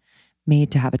not made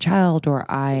to have a child, or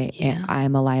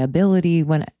I'm a liability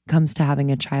when it comes to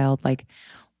having a child. Like,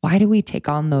 why do we take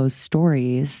on those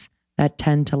stories that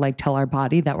tend to like tell our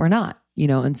body that we're not?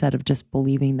 Instead of just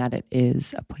believing that it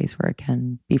is a place where it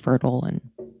can be fertile and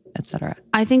et cetera.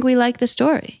 I think we like the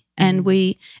story, and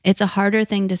it's a harder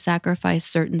thing to sacrifice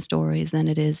certain stories than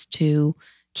it is to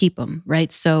keep them,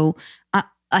 right? So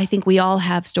I think we all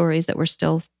have stories that we're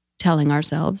still telling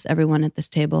ourselves, everyone at this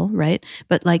table, right?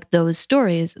 But like those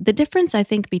stories, the difference I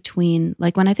think between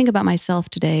like when I think about myself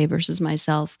today versus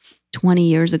myself 20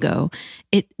 years ago,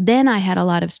 then I had a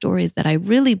lot of stories that I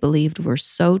really believed were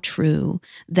so true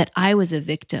that I was a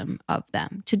victim of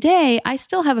them. Today, I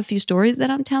still have a few stories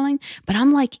that I'm telling, but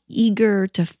I'm like eager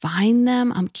to find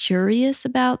them. I'm curious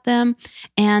about them.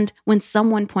 And when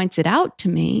someone points it out to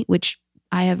me, which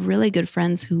I have really good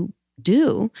friends who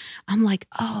do, I'm like,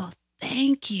 oh,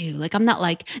 thank you. Like, I'm not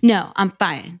like, no, I'm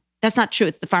fine. That's not true.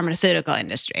 It's the pharmaceutical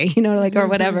industry, like, or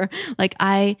whatever. Like,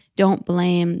 I don't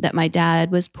blame that my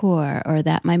dad was poor or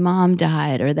that my mom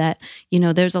died or that,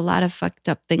 there's a lot of fucked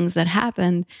up things that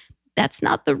happened. That's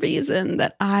not the reason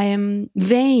that I'm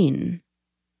vain.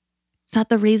 It's not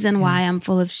the reason why I'm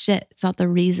full of shit. It's not the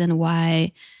reason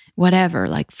why whatever,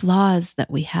 like flaws that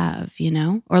we have,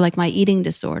 or like my eating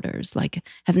disorders, like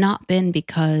have not been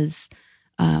because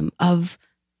of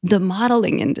the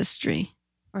modeling industry.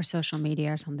 Or social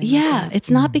media or something. Yeah, like that. it's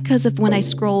not because of when I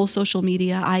scroll social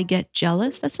media, I get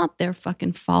jealous. That's not their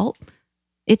fucking fault.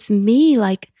 It's me,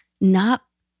 like, not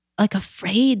like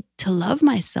afraid to love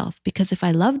myself, because if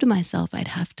I loved myself, I'd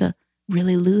have to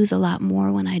really lose a lot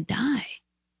more when I die.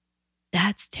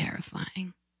 That's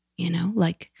terrifying,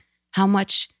 like how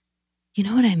much, you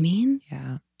know what I mean?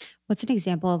 Yeah. What's an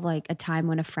example of like a time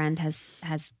when a friend has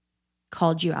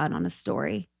called you out on a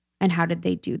story, and how did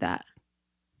they do that?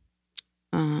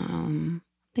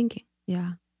 Thinking.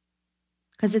 Yeah.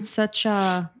 Because it's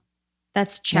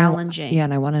that's challenging. Yeah.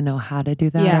 And I want to know how to do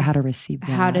that or how to receive that.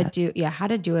 How to do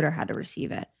it or how to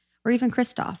receive it. Or even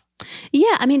Christoph.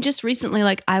 Yeah. I mean, just recently,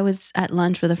 like I was at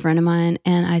lunch with a friend of mine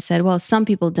and I said, well, some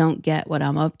people don't get what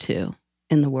I'm up to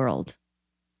in the world.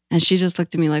 And she just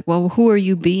looked at me like, well, who are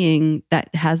you being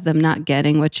that has them not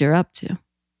getting what you're up to?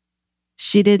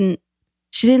 She didn't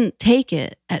take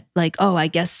it at like, oh, I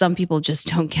guess some people just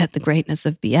don't get the greatness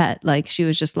of Biet. Like, she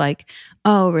was just like,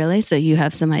 oh, really? So you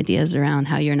have some ideas around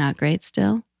how you're not great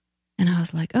still? And I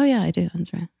was like, oh yeah, I do.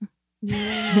 That's right.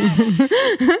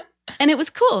 And it was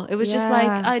cool. It was just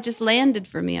like, it just landed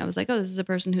for me. I was like, oh, this is a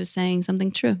person who's saying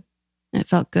something true. And it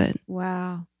felt good.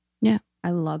 Wow. Yeah.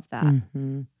 I love that.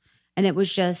 Mm-hmm. And it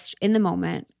was just in the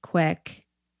moment, quick.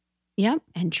 Yep.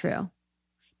 And true.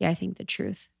 Yeah, I think the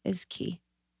truth is key.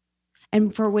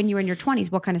 And for when you were in your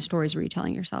 20s, what kind of stories were you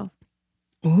telling yourself?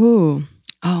 Ooh.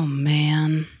 Oh,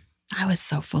 man. I was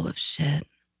so full of shit.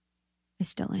 I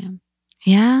still am.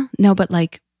 Yeah? No, but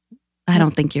like, I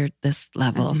don't think you're this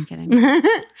level. I'm just kidding.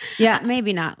 Yeah,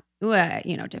 maybe not. Well,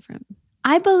 different.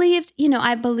 I believed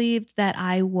that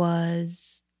I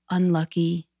was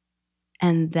unlucky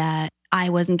and that I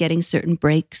wasn't getting certain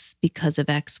breaks because of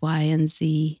X, Y, and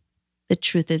Z. The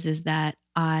truth is that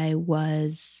I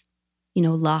was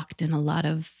locked in a lot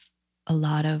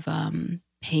of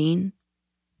pain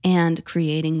and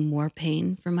creating more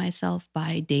pain for myself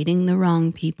by dating the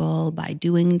wrong people, by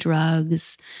doing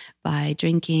drugs, by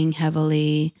drinking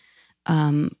heavily,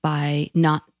 by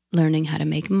not learning how to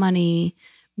make money,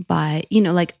 by,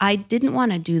 like I didn't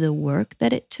want to do the work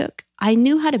that it took. I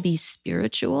knew how to be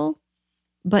spiritual,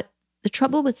 but the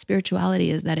trouble with spirituality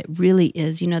is that it really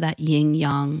is, that yin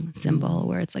yang symbol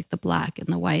where it's like the black and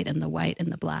the white and the white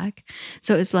and the black.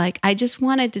 So it's like, I just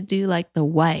wanted to do like the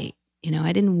white,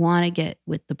 I didn't want to get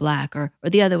with the black or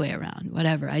the other way around,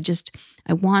 whatever. I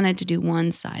wanted to do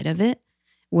one side of it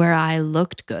where I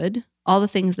looked good, all the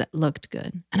things that looked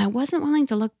good. And I wasn't willing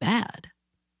to look bad.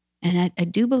 And I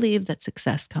do believe that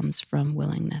success comes from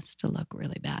willingness to look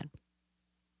really bad.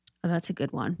 Oh, that's a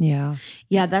good one. Yeah.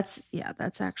 Yeah, that's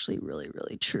actually really,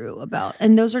 really true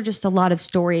and those are just a lot of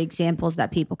story examples that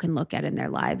people can look at in their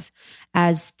lives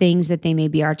as things that they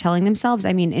maybe are telling themselves.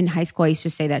 I mean, in high school, I used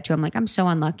to say that too. I'm like, I'm so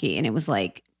unlucky. And it was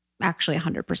like actually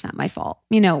 100% my fault,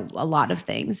 a lot of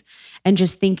things. And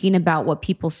just thinking about what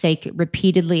people say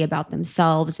repeatedly about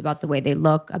themselves, about the way they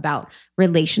look, about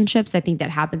relationships. I think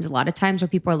that happens a lot of times where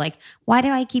people are like, why do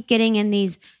I keep getting in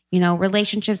these,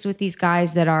 relationships with these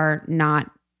guys that are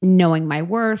not knowing my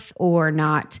worth or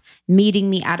not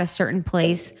meeting me at a certain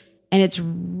place? And it's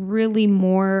really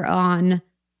more on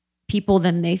people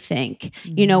than they think,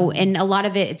 and a lot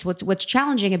of it, it's what's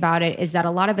challenging about it is that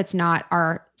a lot of it's not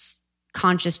our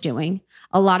conscious doing.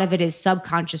 A lot of it is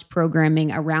subconscious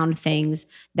programming around things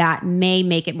that may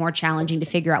make it more challenging to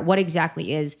figure out what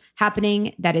exactly is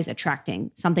happening that is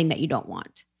attracting something that you don't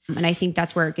want. And I think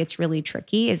that's where it gets really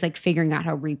tricky, is like figuring out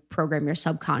how to reprogram your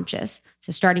subconscious.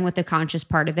 So starting with the conscious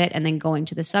part of it and then going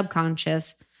to the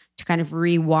subconscious to kind of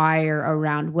rewire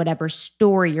around whatever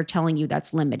story you're telling you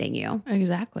that's limiting you.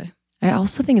 Exactly. I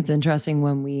also think it's interesting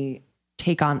when we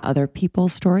take on other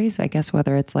people's stories, I guess,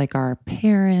 whether it's like our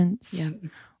parents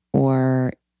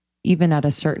or even at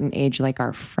a certain age, like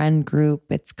our friend group,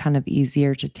 it's kind of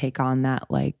easier to take on that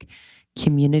like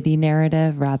community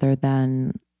narrative rather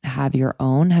than have your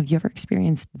own. Have you ever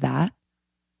experienced that?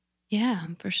 Yeah,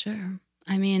 for sure.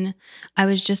 I mean, I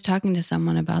was just talking to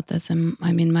someone about this, and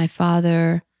I mean, my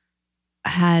father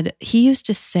he used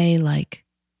to say like,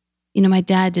 my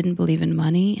dad didn't believe in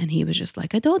money, and he was just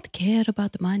like, I don't care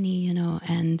about the money,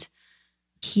 and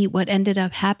what ended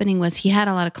up happening was he had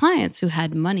a lot of clients who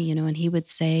had money, you know, and he would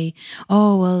say,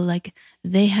 oh, well, like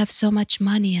they have so much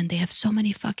money and they have so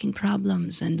many fucking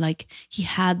problems. And like he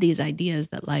had these ideas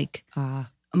that like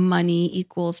money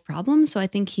equals problems. So I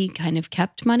think he kind of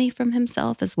kept money from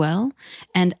himself as well.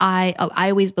 And I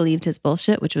always believed his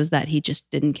bullshit, which was that he just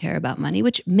didn't care about money,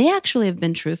 which may actually have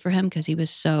been true for him because he was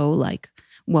so like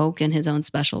woke in his own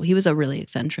special. He was a really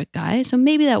eccentric guy. So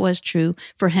maybe that was true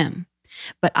for him.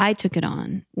 But I took it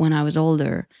on when I was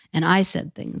older and I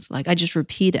said things like, I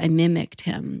mimicked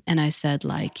him. And I said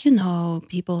like, you know,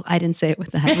 people, I didn't say it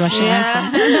with that Russian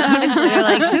accent. Honestly, they're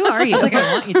like, who are you? It's like,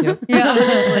 I want you to. Yeah,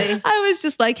 honestly. I was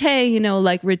just like, hey, you know,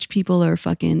 like rich people are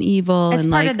fucking evil. It's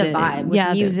and part like of the vibe with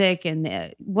yeah, music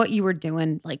and what you were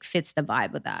doing like fits the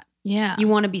vibe with that. Yeah. You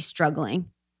want to be struggling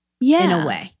Yeah. in a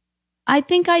way. I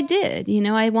think I did. You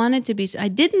know, I wanted to be. I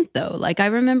didn't though. Like I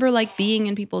remember like being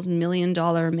in people's $1 million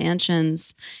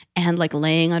mansions and like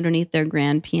laying underneath their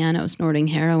grand piano, snorting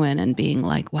heroin and being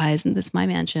like, why isn't this my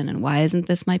mansion? And why isn't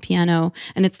this my piano?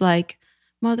 And it's like,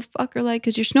 motherfucker, like,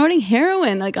 because you're snorting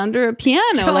heroin like under a piano.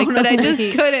 Totally. Like, but I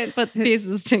just couldn't put the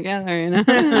pieces together, you know?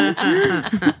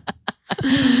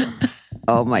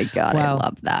 Oh my God. Wow. I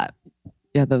love that.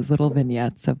 Yeah, those little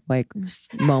vignettes of like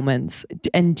moments.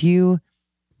 And do you,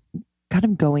 kind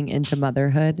of going into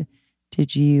motherhood,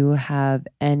 did you have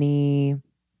any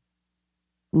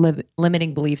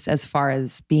limiting beliefs as far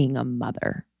as being a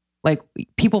mother? Like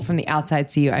people from the outside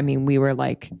see you. I mean, we were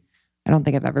like, I don't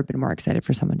think I've ever been more excited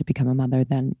for someone to become a mother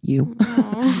than you.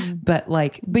 but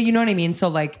you know what I mean? So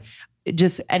like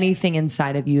just anything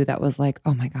inside of you that was like,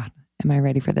 oh my God, am I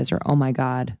ready for this? Or, oh my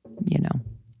God, you know,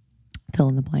 fill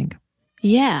in the blank.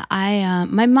 Yeah.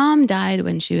 My mom died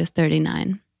when she was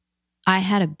 39. I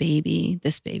had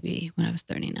this baby, when I was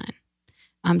 39.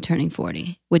 I'm turning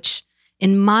 40, which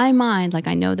in my mind, like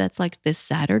I know that's like this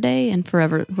Saturday, and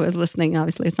forever who is listening,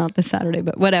 obviously it's not this Saturday,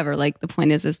 but whatever. Like the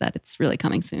point is that it's really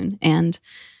coming soon. And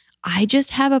I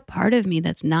just have a part of me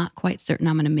that's not quite certain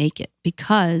I'm going to make it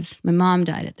because my mom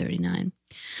died at 39.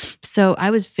 So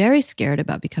I was very scared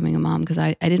about becoming a mom because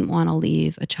I didn't want to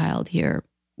leave a child here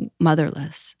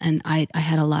motherless. And I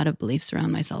had a lot of beliefs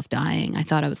around myself dying. I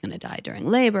thought I was going to die during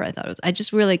labor. I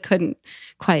just really couldn't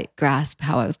quite grasp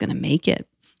how I was going to make it.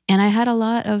 And I had a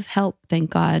lot of help,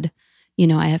 thank God. You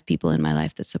know, I have people in my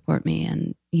life that support me.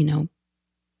 And, you know,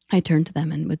 I turned to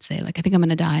them and would say like, I think I'm going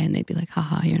to die. And they'd be like,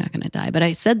 haha, you're not going to die. But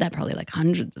I said that probably like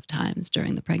hundreds of times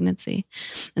during the pregnancy.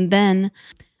 And then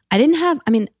I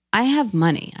have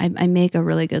money. I make a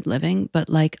really good living, but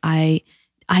like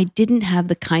I didn't have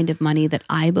the kind of money that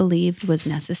I believed was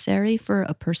necessary for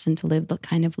a person to live the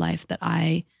kind of life that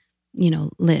I, you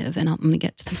know, live. And I'm going to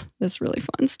get to this really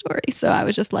fun story. So I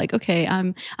was just like, okay,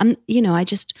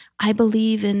 I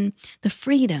believe in the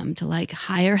freedom to like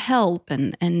hire help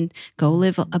and go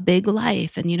live a big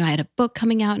life. And, you know, I had a book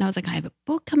coming out and I was like, I have a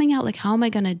book coming out. Like, how am I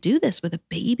going to do this with a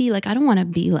baby? Like, I don't want to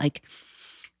be like,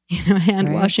 you know,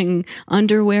 hand washing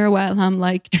underwear while I'm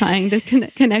like trying to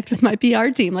connect with my PR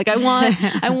team. Like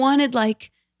I wanted like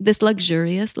this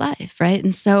luxurious life. Right.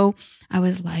 And so I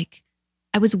was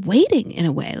waiting in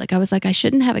a way. Like I was like, I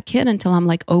shouldn't have a kid until I'm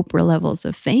like Oprah levels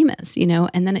of famous, you know?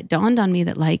 And then it dawned on me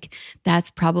that like,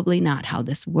 that's probably not how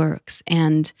this works.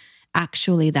 And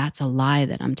actually that's a lie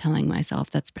that I'm telling myself.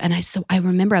 I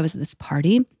remember I was at this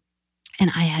party. And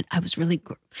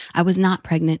I was not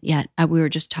pregnant yet. We were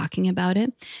just talking about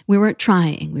it. We weren't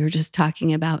trying. We were just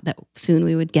talking about that soon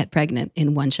we would get pregnant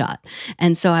in one shot.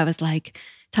 And so I was like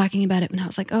talking about it and I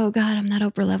was like, oh God, I'm not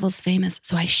Oprah levels famous.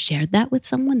 So I shared that with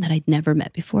someone that I'd never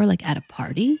met before, like at a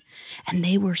party. And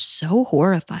they were so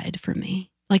horrified for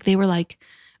me. Like they were like,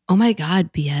 oh my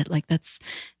God, Biet, like that's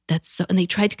so, and they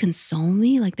tried to console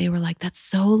me. Like they were like, that's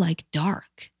so like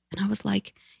dark. And I was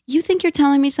like, you think you're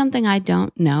telling me something I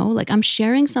don't know? Like I'm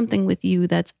sharing something with you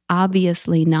that's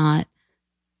obviously not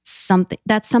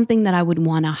something that I would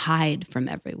want to hide from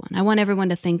everyone. I want everyone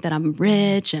to think that I'm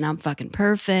rich and I'm fucking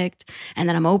perfect and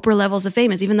that I'm Oprah levels of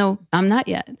famous, even though I'm not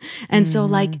yet. And so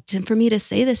like for me to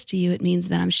say this to you, it means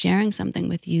that I'm sharing something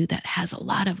with you that has a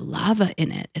lot of lava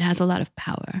in it. It has a lot of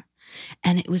power.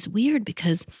 And it was weird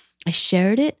because I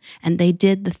shared it and they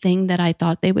did the thing that I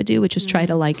thought they would do, which was try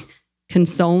to like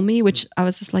console me, which I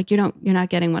was just like, you're not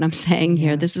getting what I'm saying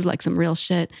here. This is like some real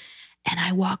shit. And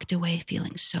I walked away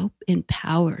feeling so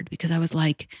empowered because I was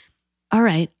like, all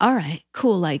right,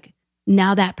 cool. Like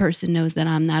now that person knows that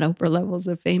I'm not Oprah levels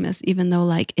of famous, even though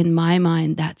like in my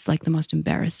mind, that's like the most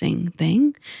embarrassing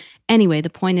thing. Anyway, the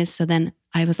point is, so then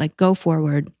I was like, go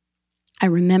forward. I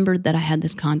remembered that I had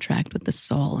this contract with the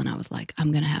soul and I was like,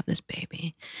 I'm going to have this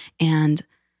baby. And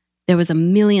there was a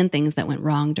million things that went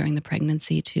wrong during the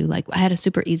pregnancy too. Like I had a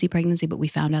super easy pregnancy, but we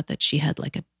found out that she had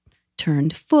like a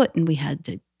turned foot and we had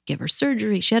to give her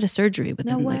surgery. She had a surgery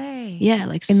within No like, way. yeah,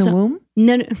 like In the womb?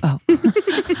 No. Oh.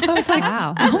 I was like,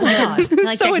 Wow. oh my God.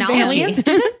 Like So technology.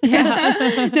 advanced.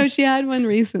 Yeah. No, she had one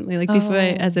recently, like before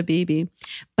as a baby.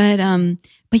 But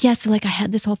yeah, so like I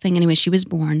had this whole thing anyway. She was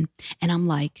born and I'm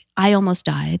like, I almost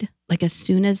died. Like as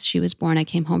soon as she was born, I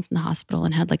came home from the hospital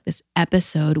and had like this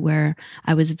episode where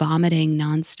I was vomiting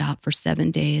nonstop for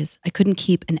 7 days. I couldn't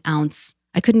keep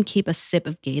a sip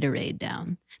of Gatorade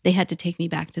down. They had to take me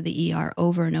back to the ER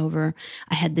over and over.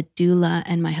 I had the doula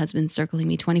and my husband circling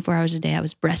me 24 hours a day. I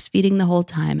was breastfeeding the whole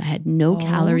time. I had no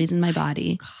calories in my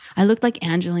body. I looked like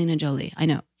Angelina Jolie. I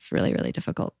know it's really, really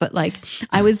difficult, but like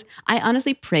I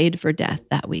honestly prayed for death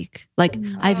that week. Like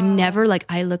I've never, like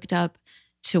I looked up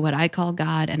to what I call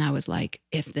God and I was like,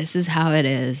 if this is how it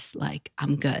is, like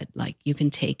I'm good. Like you can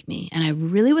take me. And I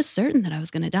really was certain that I was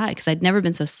going to die because I'd never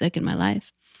been so sick in my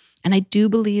life. And I do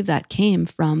believe that came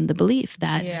from the belief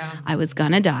that I was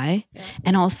going to die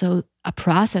and also a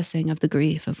processing of the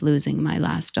grief of losing my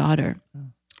last daughter.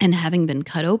 And having been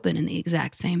cut open in the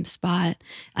exact same spot,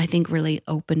 I think really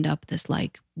opened up this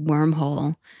like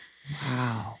wormhole.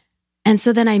 Wow. And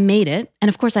so then I made it. And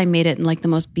of course I made it in like the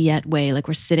most Biet way. Like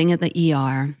we're sitting at the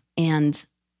ER and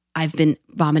I've been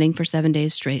vomiting for 7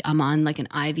 days straight. I'm on like an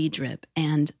IV drip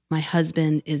and my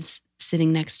husband is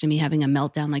sitting next to me having a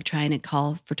meltdown, like trying to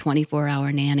call for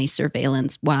 24-hour nanny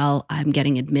surveillance while I'm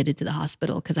getting admitted to the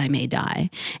hospital because I may die.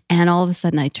 And all of a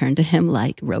sudden I turned to him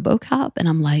like RoboCop and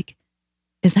I'm like,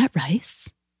 is that rice?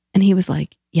 And he was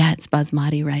like, yeah, it's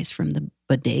basmati rice from the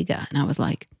bodega. And I was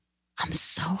like, I'm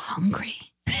so hungry.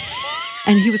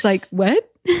 And he was like,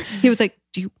 what? He was like,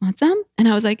 do you want some? And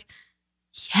I was like,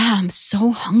 yeah, I'm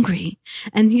so hungry.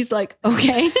 And he's like,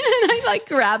 okay. And I like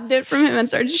grabbed it from him and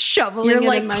started shoveling You're it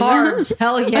like in my carbs. mouth.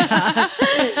 Hell yeah.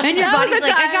 And your That was body's a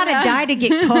like, I time, gotta yeah. die to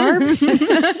get carbs.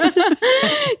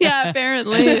 Yeah,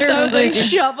 apparently. So I was like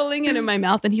shoveling it in my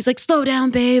mouth. And he's like, slow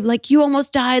down, babe. Like you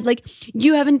almost died. Like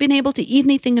you haven't been able to eat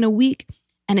anything in a week.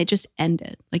 And it just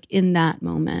ended. Like in that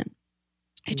moment,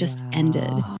 it just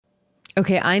ended.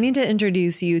 Okay, I need to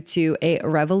introduce you to a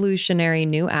revolutionary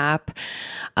new app,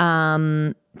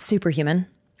 Superhuman.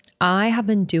 I have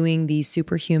been doing these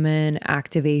superhuman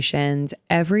activations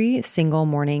every single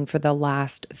morning for the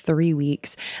last 3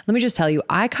 weeks. Let me just tell you,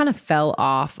 I kind of fell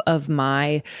off of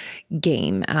my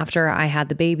game after I had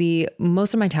the baby.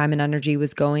 Most of my time and energy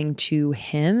was going to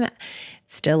him.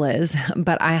 Still is,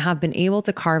 but I have been able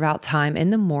to carve out time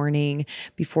in the morning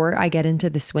before I get into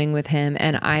the swing with him.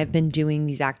 And I've been doing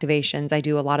these activations. I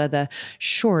do a lot of the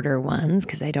shorter ones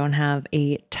because I don't have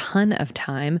a ton of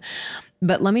time.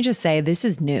 But let me just say, this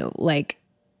is new. Like,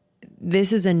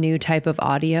 this is a new type of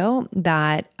audio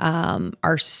that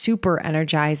are super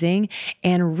energizing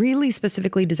and really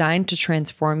specifically designed to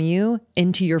transform you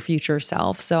into your future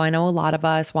self. So I know a lot of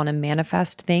us want to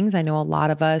manifest things. I know a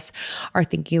lot of us are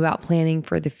thinking about planning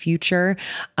for the future,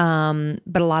 but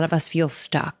a lot of us feel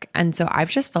stuck. And so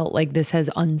I've just felt like this has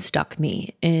unstuck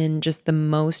me in just the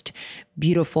most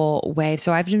beautiful way.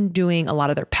 So I've been doing a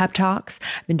lot of their pep talks.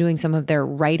 I've been doing some of their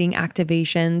writing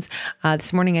activations.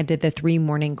 This morning I did the 3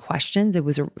 morning questions. It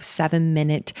was a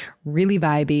 7-minute, really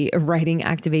vibey writing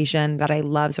activation that I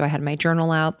love. So I had my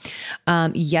journal out.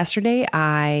 Yesterday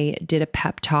I did a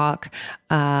pep talk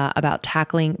about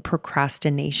tackling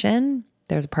procrastination.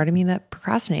 There's a part of me that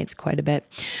procrastinates quite a bit.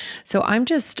 So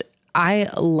I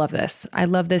love this. I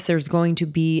love this. There's going to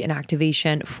be an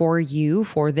activation for you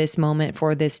for this moment,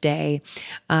 for this day.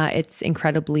 It's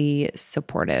incredibly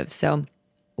supportive. So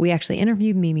we actually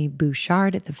interviewed Mimi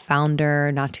Bouchard, the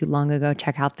founder, not too long ago.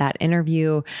 Check out that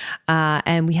interview.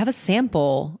 And we have a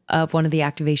sample of one of the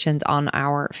activations on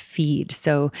our feed.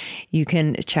 So you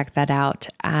can check that out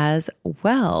as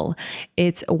well.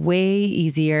 It's way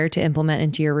easier to implement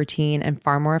into your routine and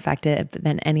far more effective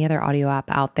than any other audio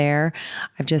app out there.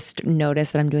 I've just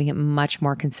noticed that I'm doing it much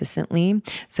more consistently.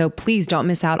 So please don't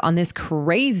miss out on this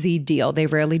crazy deal. They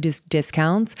rarely do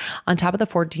discounts. On top of the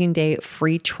 14-day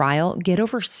free trial, get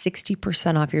over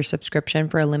 60% off your subscription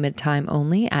for a limited time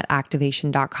only at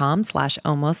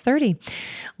activation.com/almost30.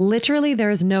 Literally, there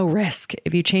is no risk.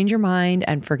 If you change your mind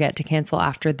and forget to cancel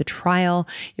after the trial,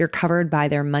 you're covered by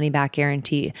their money back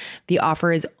guarantee. The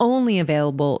offer is only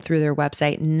available through their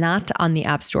website, not on the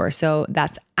App Store. So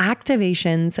that's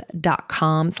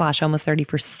activations.com/almost30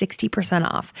 for 60%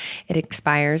 off. It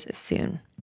expires soon.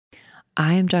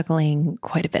 I am juggling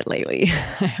quite a bit lately.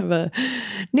 I have a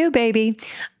new baby,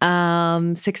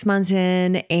 6 months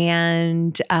in,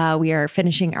 and we are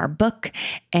finishing our book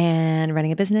and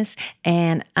running a business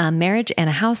and a marriage and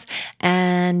a house.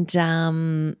 And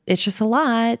it's just a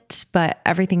lot, but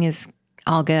everything is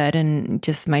all good and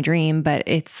just my dream, but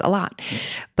it's a lot.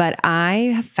 But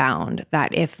I have found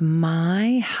that if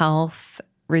my health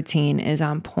routine is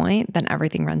on point, then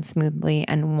everything runs smoothly.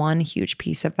 And one huge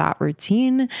piece of that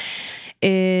routine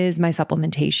is my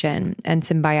supplementation. And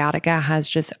Symbiotica has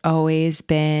just always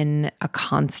been a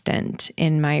constant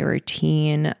in my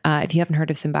routine. If you haven't heard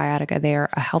of Symbiotica, they're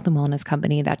a health and wellness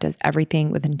company that does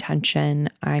everything with intention.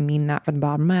 I mean that from the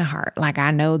bottom of my heart. Like,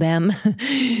 I know them.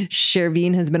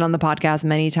 Sherveen has been on the podcast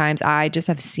many times. I just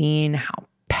have seen how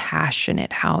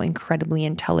passionate, how incredibly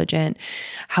intelligent,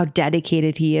 how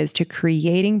dedicated he is to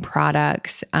creating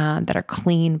products that are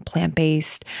clean,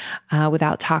 plant-based,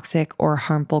 without toxic or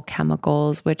harmful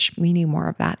chemicals, which we need more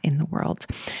of that in the world.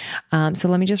 So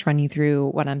let me just run you through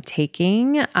what I'm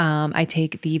taking. I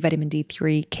take the vitamin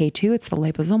D3 K2. It's the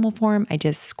liposomal form. I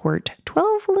just squirt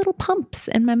 12 little pumps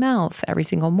in my mouth every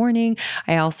single morning.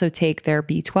 I also take their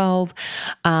B12.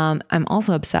 I'm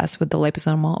also obsessed with the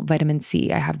liposomal vitamin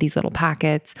C. I have these little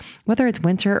packets. Whether it's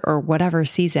winter or whatever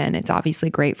season, it's obviously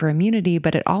great for immunity,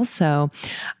 but it also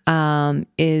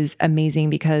is amazing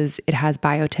because it has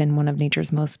biotin, one of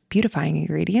nature's most beautifying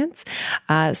ingredients.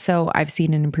 So I've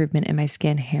seen an improvement in my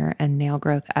skin, hair, and nail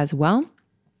growth as well.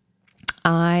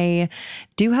 I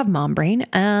do have mom brain,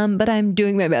 but I'm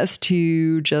doing my best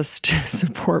to just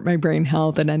support my brain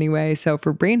health in any way. So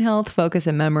for brain health, focus,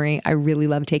 and memory, I really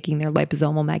love taking their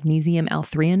liposomal magnesium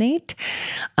L-threonate.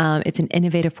 It's an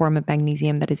innovative form of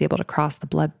magnesium that is able to cross the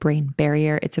blood-brain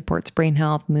barrier. It supports brain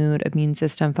health, mood, immune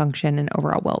system function, and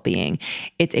overall well-being.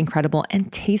 It's incredible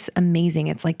and tastes amazing.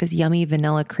 It's like this yummy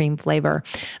vanilla cream flavor.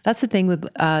 That's the thing with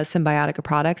Symbiotica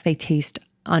products. They taste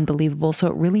unbelievable. So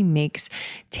it really makes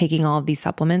taking all of these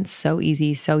supplements so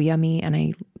easy, so yummy, and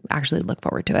I actually look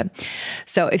forward to it.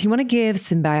 So if you want to give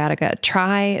Symbiotica a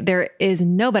try, there is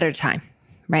no better time.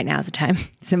 Right now is the time.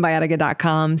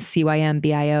 Symbiotica.com,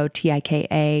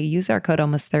 Cymbiotika. Use our code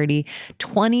almost30,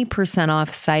 20%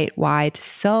 off site-wide.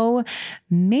 So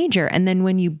major. And then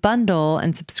when you bundle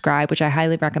and subscribe, which I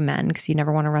highly recommend because you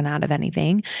never want to run out of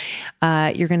anything,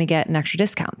 you're going to get an extra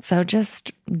discount. So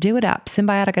just do it up.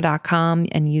 Symbiotica.com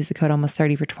and use the code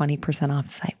almost30 for 20% off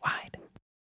site-wide.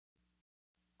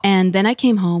 And then I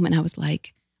came home and I was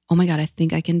like, oh my God, I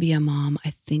think I can be a mom.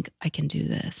 I think I can do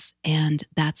this. And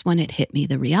that's when it hit me,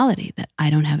 the reality that I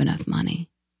don't have enough money.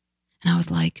 And I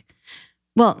was like,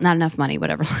 well, not enough money,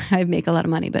 whatever. I make a lot of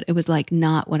money, but it was like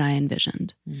not what I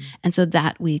envisioned. And so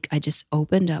that week I just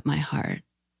opened up my heart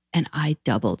and I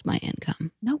doubled my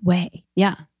income. No way.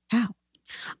 Yeah. How?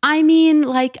 I mean,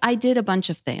 like I did a bunch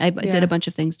of things. I did a bunch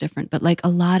of things different, but like a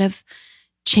lot of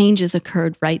changes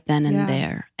occurred right then and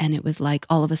there. And it was like,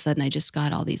 all of a sudden I just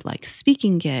got all these like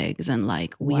speaking gigs and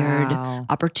like weird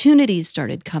opportunities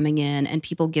started coming in and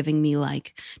people giving me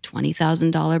like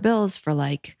 $20,000 bills for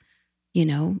like, you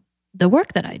know, the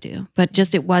work that I do. But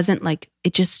just, it wasn't like,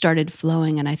 it just started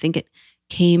flowing. And I think it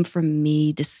came from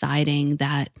me deciding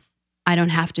that I don't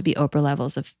have to be Oprah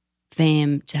levels of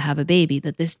fame to have a baby,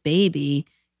 that this baby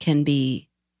can be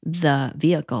the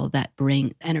vehicle that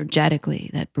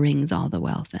energetically that brings all the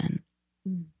wealth in.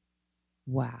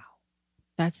 Wow.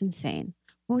 That's insane.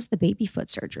 What was the baby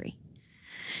foot surgery?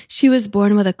 She was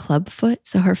born with a club foot.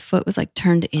 So her foot was like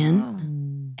turned in.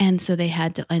 Oh. And so they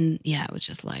had to, and yeah, it was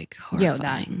just like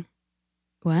horrifying.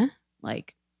 What?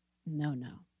 Like, no.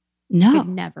 I could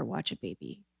never watch a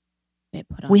baby get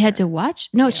put under. We had to watch?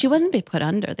 No, she wasn't being put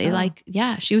under. They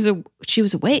she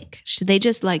was awake. They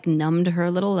just like numbed her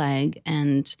little leg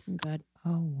and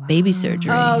baby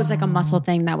surgery. Oh, it was like a muscle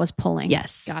thing that was pulling.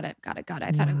 Yes. Got it. I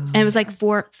thought it was. And it was like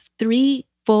 3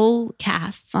 full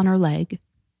casts on her leg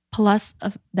plus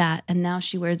of that. And now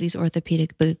she wears these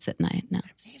orthopedic boots at night. No.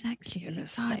 Sexy.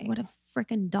 God, what a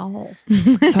freaking doll.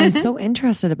 So I'm so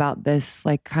interested about this,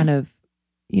 like kind of,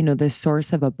 you know, this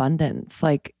source of abundance,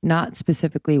 like not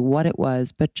specifically what it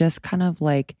was, but just kind of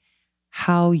like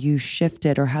how you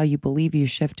shifted or how you believe you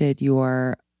shifted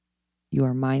your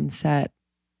mindset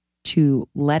to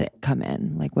let it come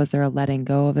in. Like, was there a letting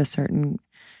go of a certain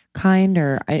kind?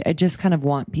 Or I just kind of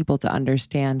want people to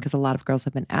understand, because a lot of girls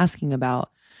have been asking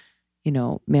about, you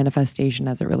know, manifestation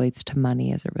as it relates to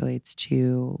money, as it relates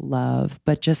to love,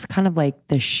 but just kind of like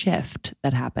the shift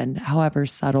that happened, however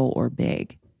subtle or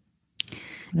big.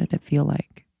 What did it feel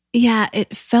like? Yeah,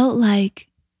 it felt like,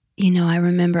 you know, I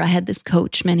remember I had this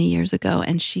coach many years ago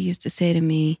and she used to say to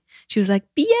me, she was like,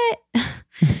 Biet.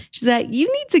 She's She's like,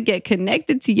 you need to get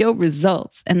connected to your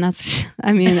results. And that's,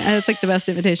 I mean, that's like the best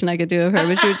invitation I could do of her.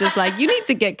 But she was just like, you need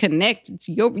to get connected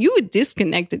to you were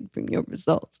disconnected from your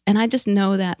results. And I just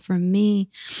know that for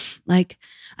me, like,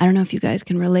 I don't know if you guys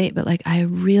can relate, but like, I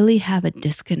really have a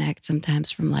disconnect sometimes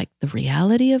from like the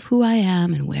reality of who I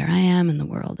am and where I am in the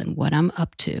world and what I'm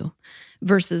up to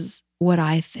versus what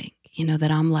I think.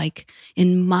 That I'm like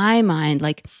in my mind,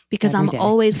 like, because I'm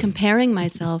always comparing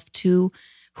myself to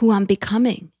who I'm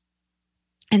becoming.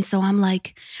 And so I'm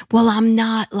like, well, I'm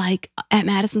not like at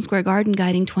Madison Square Garden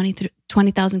guiding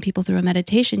 20,000 people through a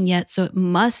meditation yet. So it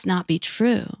must not be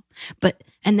true.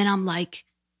 And then I'm like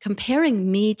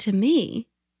comparing me to me.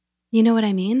 You know what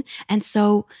I mean? And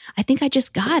so I think I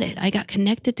just got it. I got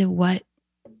connected to what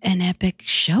an epic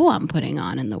show I'm putting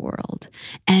on in the world.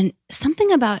 And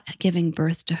something about giving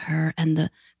birth to her and the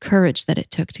courage that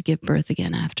it took to give birth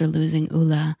again after losing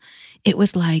Ula, it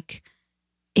was like,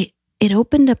 it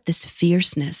opened up this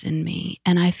fierceness in me.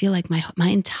 And I feel like my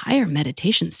entire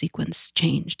meditation sequence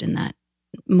changed in that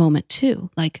moment too.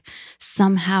 Like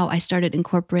somehow I started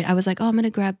incorporate. I was like, oh, I'm going to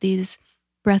grab these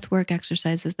breathwork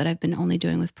exercises that I've been only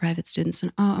doing with private students.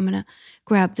 And I'm going to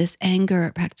grab this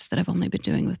anger practice that I've only been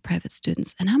doing with private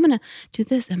students. And I'm going to do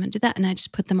this, I'm going to do that. And I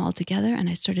just put them all together and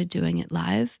I started doing it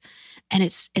live. And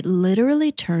it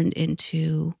literally turned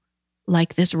into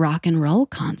like this rock and roll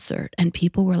concert. And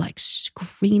people were like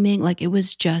screaming. Like it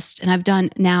was just, and I've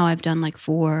done like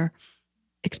 4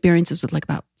 experiences with like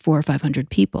about 400 or 500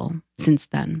 people since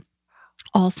then.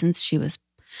 All since she was,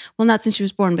 well, not since she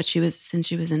was born, but since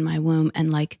she was in my womb.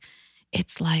 And like,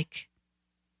 it's like,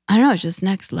 I don't know, it's just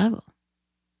next level.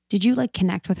 Did you like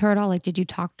connect with her at all? Like, did you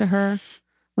talk to her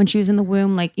when she was in the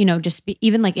womb? Like, just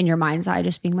even like in your mind's eye,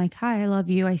 just being like, hi, I love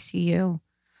you. I see you.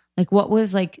 Like, what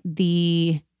was like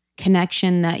the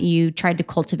connection that you tried to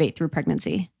cultivate through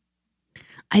pregnancy?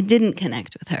 I didn't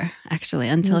connect with her actually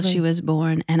until she was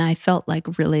born. And I felt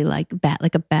like really like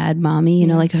a bad mommy,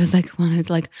 like I was like, wanted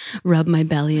to like rub my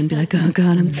belly and be like, oh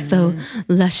God, I'm so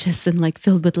luscious and like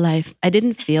filled with life. I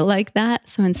didn't feel like that.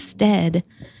 So instead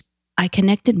I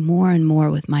connected more and more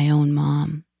with my own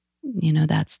mom.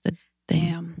 That's the thing.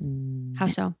 Damn. How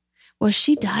so? Well,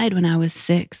 she died when I was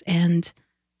 6 and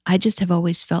I just have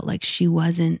always felt like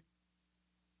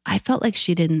I felt like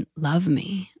she didn't love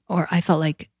me, or I felt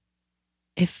like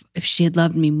if she had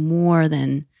loved me more,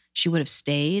 then she would have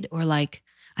stayed, or like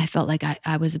I felt like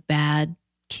I was a bad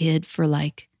kid for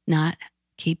like not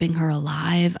keeping her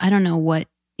alive. I don't know what,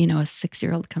 a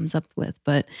 6-year-old comes up with,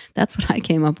 but that's what I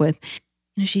came up with.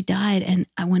 She died. And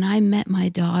when I met my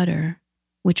daughter,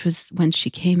 which was when she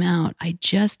came out, I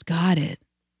just got it.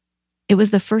 It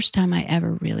was the first time I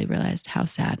ever really realized how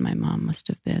sad my mom must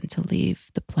have been to leave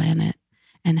the planet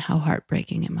and how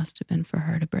heartbreaking it must have been for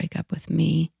her to break up with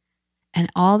me. And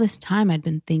all this time I'd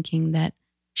been thinking that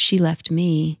she left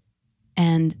me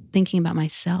and thinking about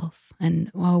myself and,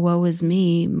 well, woe is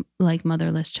me, like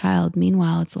motherless child.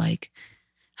 Meanwhile, it's like,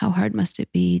 how hard must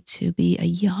it be to be a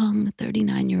young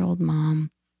 39-year-old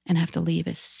mom and have to leave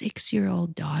a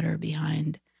 6-year-old daughter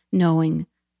behind, knowing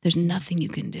there's nothing you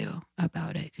can do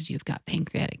about it because you've got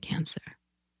pancreatic cancer.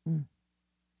 Wow.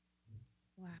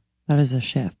 That is a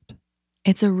shift.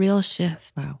 It's a real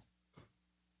shift. Wow.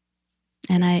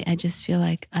 And I just feel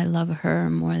like I love her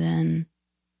more than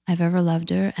I've ever loved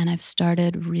her. And I've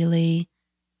started really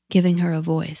giving her a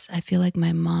voice. I feel like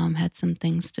my mom had some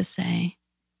things to say.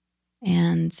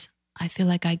 And I feel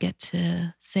like I get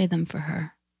to say them for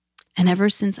her. And ever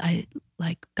since I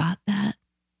like got that,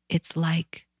 it's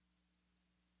like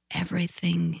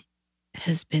everything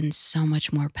has been so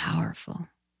much more powerful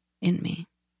in me.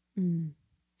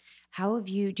 How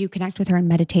do you connect with her in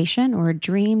meditation or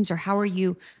dreams, or how are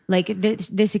you like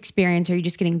this experience? Are you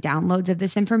just getting downloads of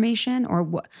this information,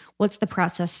 or what's the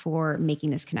process for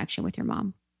making this connection with your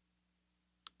mom?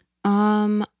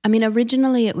 I mean,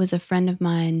 originally it was a friend of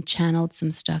mine channeled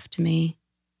some stuff to me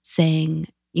saying,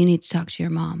 you need to talk to your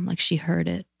mom. Like she heard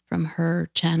it from her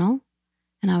channel.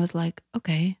 And I was like,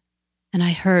 okay. And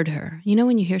I heard her. You know,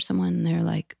 when you hear someone and they're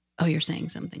like, oh, you're saying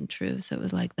something true. So it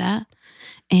was like that.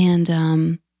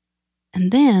 And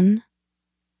then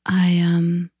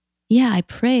I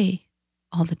pray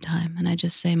all the time. And I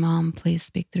just say, Mom, please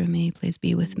speak through me. Please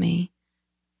be with me.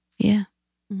 Yeah.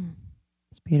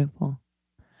 It's beautiful.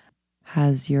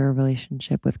 Has your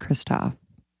relationship with Christoph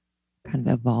kind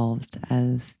of evolved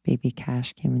as baby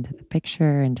Cash came into the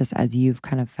picture, and just as you've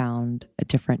kind of found a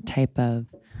different type of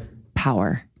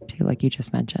power too, like you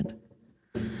just mentioned?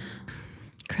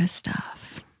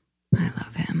 Christoph, I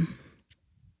love him.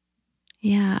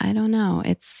 Yeah, I don't know.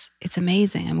 It's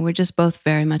amazing. I mean, we're just both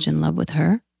very much in love with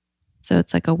her. So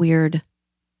it's like a weird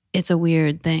it's a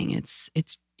weird thing.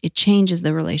 It changes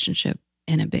the relationship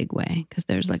in a big way because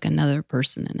there's like another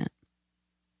person in it.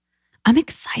 I'm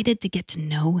excited to get to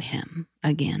know him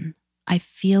again. I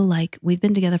feel like we've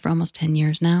been together for almost 10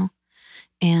 years now,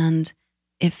 and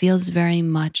it feels very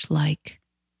much like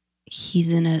he's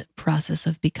in a process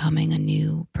of becoming a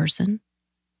new person,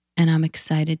 and I'm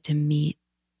excited to meet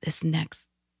this next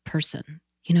person.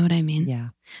 You know what I mean? Yeah.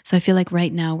 So I feel like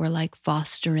right now we're like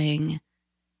fostering,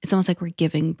 it's almost like we're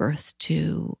giving birth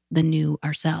to the new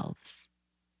ourselves,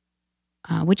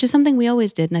 which is something we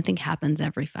always did and I think happens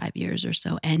every 5 years or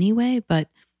so anyway. But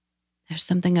there's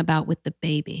something about with the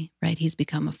baby, right? He's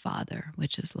become a father,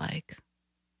 which is like,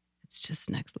 it's just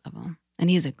next level. And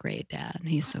he's a great dad.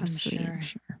 He's so sweet. Sure.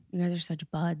 You guys are such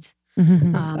buds.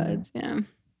 Buds, yeah.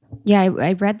 Yeah,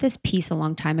 I read this piece a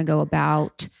long time ago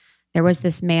about, there was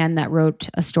this man that wrote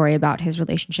a story about his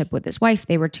relationship with his wife.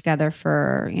 They were together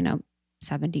for,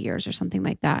 70 years or something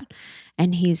like that.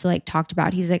 And he's like talked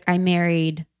about, he's like, I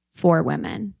married 4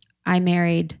 women. I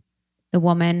married the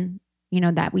woman,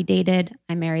 that we dated.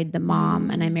 I married the mom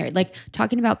and I married, like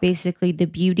talking about basically the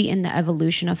beauty and the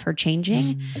evolution of her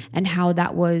changing and how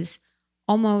that was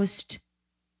almost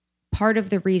part of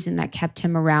the reason that kept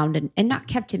him around and not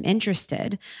kept him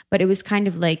interested, but it was kind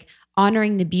of like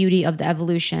honoring the beauty of the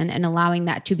evolution and allowing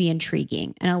that to be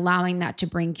intriguing and allowing that to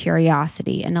bring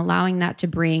curiosity and allowing that to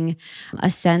bring a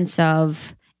sense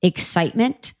of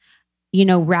excitement,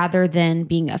 rather than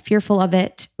being fearful of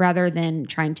it, rather than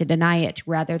trying to deny it,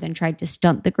 rather than trying to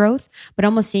stunt the growth, but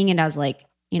almost seeing it as like,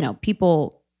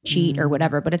 people cheat or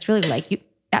whatever, but it's really like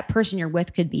that person you're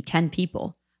with could be 10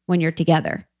 people when you're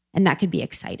together. And that could be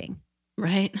exciting.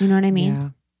 Right. You know what I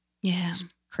mean? Yeah. It's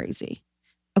crazy.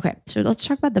 Okay. So let's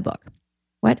talk about the book.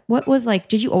 What was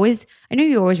like, I know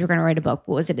you always were going to write a book,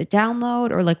 but was it a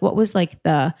download or like, what was like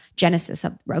the genesis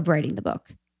of writing the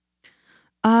book?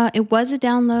 It was a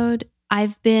download.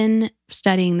 I've been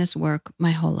studying this work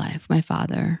my whole life. My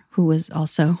father, who was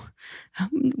also,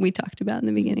 we talked about in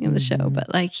the beginning of the show,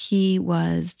 but like he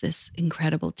was this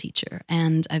incredible teacher.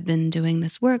 And I've been doing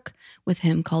this work with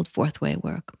him called Fourth Way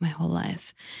work my whole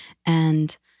life.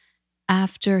 And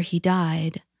after he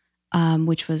died,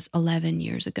 which was 11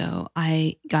 years ago,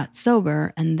 I got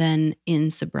sober. And then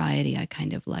in sobriety, I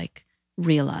kind of like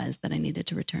realized that I needed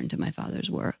to return to my father's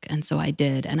work. And so I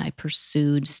did. And I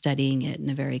pursued studying it in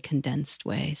a very condensed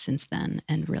way since then.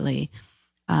 And really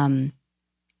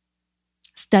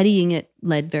studying it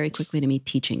led very quickly to me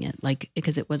teaching it, like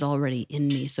because it was already in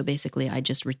me. So basically I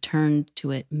just returned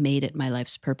to it, made it my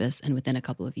life's purpose. And within a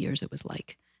couple of years, it was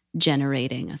like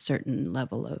generating a certain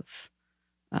level of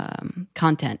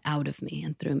content out of me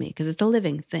and through me. Because it's a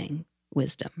living thing,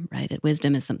 wisdom, right?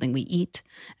 Wisdom is something we eat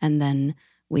and then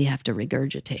we have to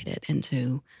regurgitate it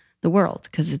into the world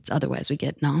because it's otherwise we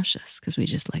get nauseous because we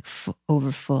just like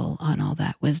overfull on all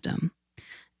that wisdom.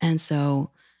 And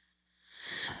so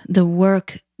the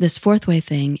work, this Fourth Way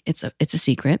thing, it's a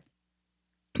secret.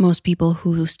 Most people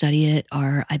who study it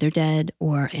are either dead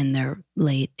or in their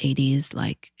late 80s.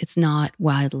 Like it's not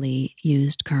widely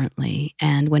used currently.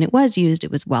 And when it was used,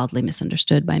 it was wildly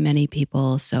misunderstood by many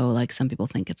people. So like some people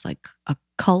think it's like a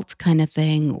cult kind of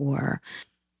thing or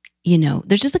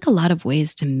there's just like a lot of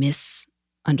ways to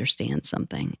misunderstand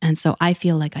something. And so I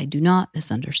feel like I do not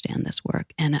misunderstand this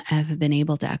work. And I have been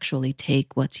able to actually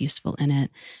take what's useful in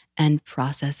it and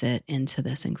process it into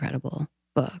this incredible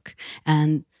book.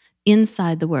 And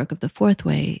inside the work of the Fourth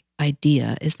Way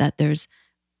idea is that there's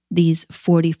these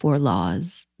 44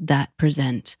 laws that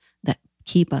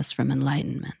keep us from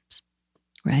enlightenment,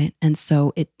 right? And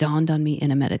so it dawned on me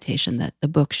in a meditation that the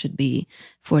book should be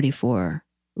 44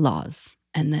 laws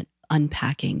and that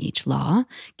unpacking each law,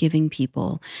 giving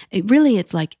people,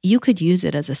 it's like you could use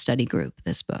it as a study group,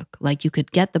 this book. Like you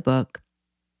could get the book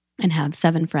and have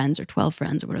 7 friends or 12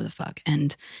 friends or whatever the fuck.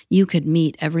 And you could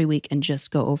meet every week and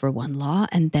just go over one law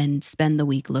and then spend the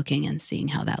week looking and seeing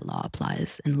how that law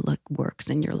applies and works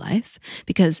in your life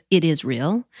because it is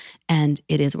real and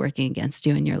it is working against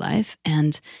you in your life.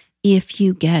 And if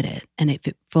you get it and if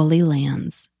it fully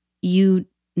lands, you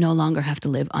no longer have to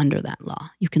live under that law.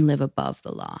 You can live above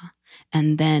the law.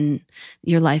 And then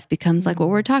your life becomes like what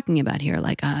we're talking about here.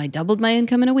 Like I doubled my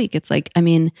income in a week. It's like,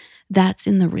 that's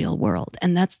in the real world.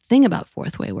 And that's the thing about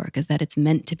Fourth Way work is that it's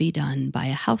meant to be done by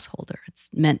a householder. It's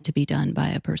meant to be done by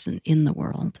a person in the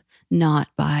world, not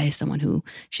by someone who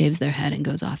shaves their head and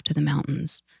goes off to the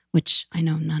mountains, which I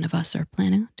know none of us are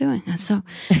planning on doing. So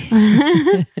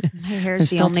my hair's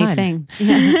the only thing.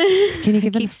 Yeah. Can you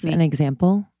give us an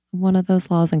example? One of those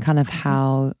laws and kind of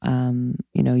how,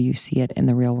 you see it in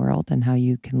the real world and how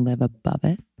you can live above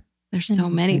it? There's so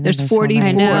many. know, There's there's so 44.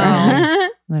 many. I know.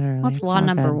 Literally. What's it's law all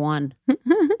number good. 1?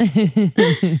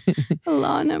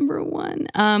 Law number 1.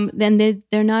 Then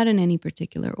they're not in any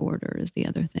particular order is the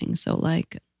other thing. So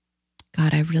like,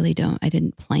 God, I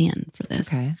didn't plan for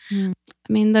this. Okay. I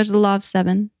mean, there's the law of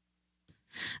 7.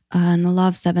 And the law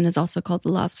of 7 is also called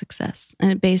the law of success. And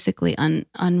it basically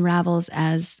unravels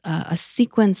as a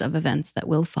sequence of events that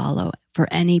will follow for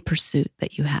any pursuit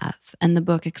that you have. And the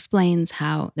book explains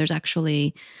how there's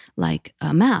actually like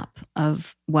a map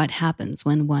of what happens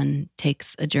when one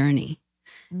takes a journey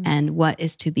and what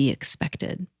is to be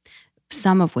expected.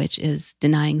 Some of which is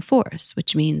denying force,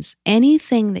 which means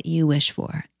anything that you wish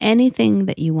for, anything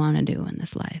that you want to do in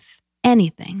this life,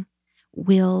 anything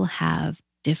will have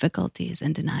difficulties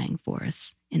in denying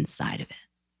force inside of it.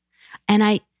 And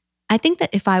I think that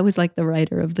if I was like the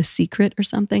writer of The Secret or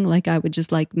something, like I would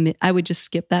just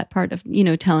skip that part of,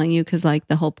 telling you, because like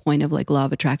the whole point of like law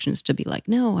of attraction is to be like,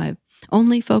 no, I've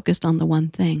only focused on the one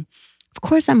thing. Of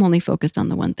course I'm only focused on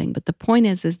the one thing, but the point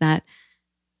is that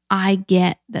I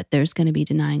get that there's going to be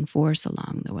denying force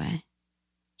along the way.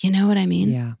 You know what I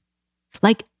mean? Yeah.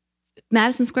 Like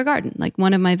Madison Square Garden, like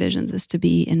one of my visions is to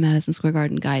be in Madison Square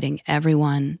Garden guiding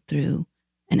everyone through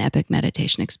an epic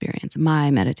meditation experience,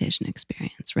 my meditation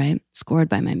experience, right? Scored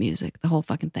by my music, the whole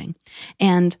fucking thing.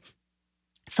 And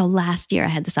so last year I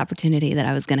had this opportunity that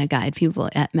I was going to guide people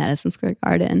at Madison Square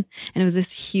Garden. And it was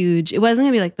this huge, it wasn't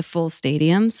going to be like the full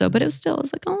stadium. But it was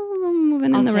like, oh, I'm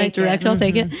moving in the right direction. I'll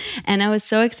take it. And I was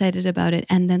so excited about it.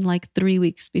 And then like 3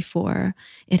 weeks before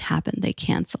it happened, they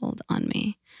canceled on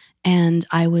me. And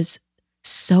I was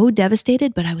so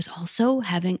devastated, but I was also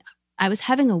having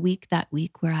a week that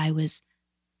week where I was,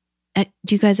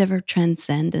 do you guys ever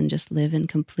transcend and just live in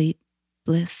complete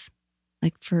bliss?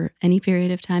 Like for any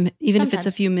period of time, even if it's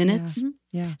a few minutes?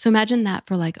 Yeah. So imagine that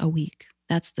for like a week.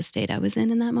 That's the state I was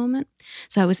in that moment.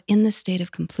 So I was in the state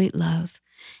of complete love.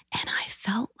 And I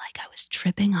felt like I was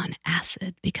tripping on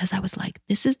acid because I was like,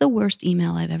 this is the worst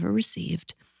email I've ever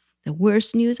received, the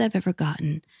worst news I've ever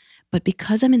gotten. But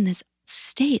because I'm in this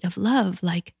state of love,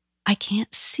 like I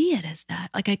can't see it as that.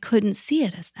 Like I couldn't see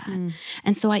it as that.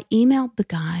 And so I emailed the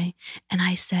guy and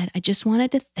I said, I just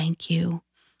wanted to thank you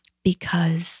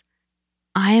because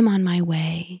I am on my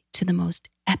way to the most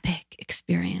epic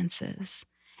experiences.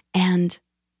 And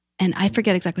I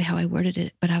forget exactly how I worded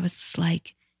it, but I was just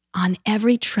like, on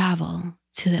every travel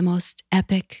to the most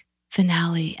epic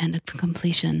finale and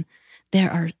completion,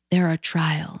 there are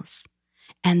trials.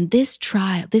 And this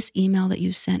email that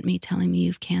you sent me telling me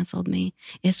you've canceled me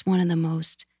is one of the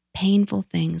most painful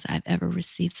things I've ever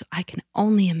received. So I can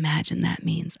only imagine that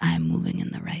means I am moving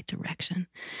in the right direction.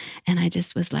 And I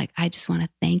just was like, I just want to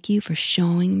thank you for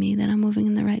showing me that I'm moving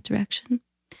in the right direction.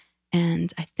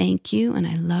 And I thank you and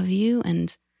I love you.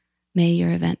 And may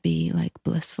your event be like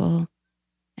blissful.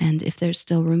 And if there's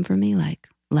still room for me, like,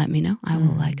 let me know. I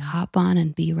will like hop on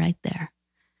and be right there.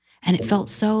 And it felt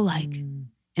so like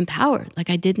empowered. Like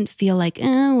I didn't feel like,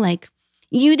 oh, like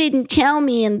you didn't tell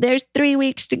me and there's 3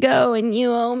 weeks to go and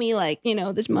you owe me like,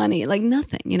 this money, like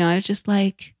nothing, I was just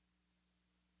like,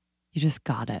 You just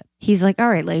got it. He's like, all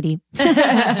right, lady. When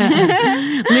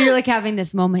you're like having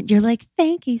this moment, you're like,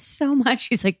 thank you so much.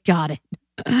 He's like, got it.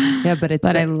 Yeah, but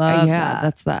I love that.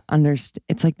 That's the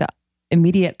it's like the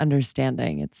immediate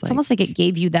understanding. It's almost like it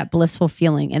gave you that blissful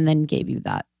feeling and then gave you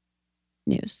that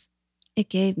news. it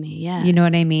gave me, yeah. You know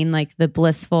what I mean? Like the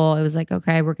blissful, it was like,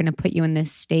 okay, we're going to put you in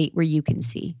this state where you can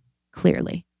see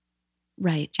clearly.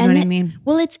 Right. Do you know what I mean?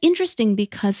 Well, it's interesting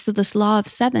because so this law of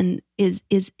 7 is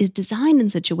designed in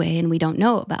such a way and we don't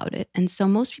know about it. And so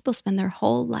most people spend their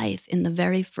whole life in the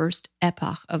very first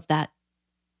epoch of that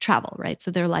travel, right? So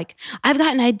they're like, I've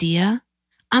got an idea.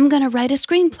 I'm going to write a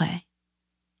screenplay.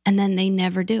 And then they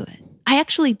never do it. I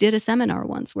actually did a seminar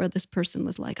once where this person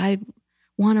was like, I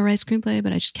want to write a screenplay,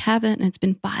 but I just haven't. And it's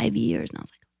been 5 years. And I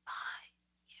was like, 5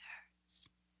 years.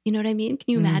 You know what I mean? Can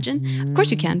you imagine? Mm-hmm. Of course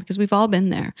you can, because we've all been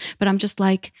there. But I'm just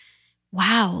like,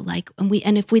 wow. Like,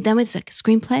 and if we then it's like a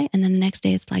screenplay, and then the next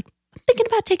day it's like, I'm thinking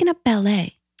about taking up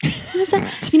ballet.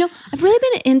 I've really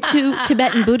been into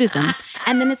Tibetan Buddhism.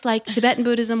 And then it's like Tibetan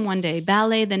Buddhism one day,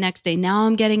 ballet the next day. Now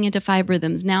I'm getting into 5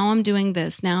 rhythms. Now I'm doing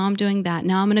this. Now I'm doing that.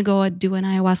 Now I'm going to go do an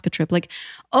ayahuasca trip. Like,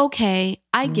 okay,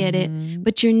 I get it,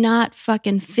 but you're not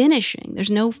fucking finishing. There's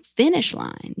no finish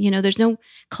line. There's no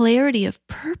clarity of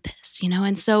purpose,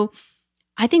 And so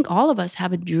I think all of us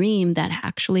have a dream that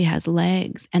actually has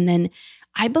legs. And then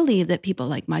I believe that people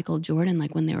like Michael Jordan,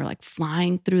 like when they were like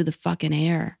flying through the fucking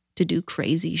air to do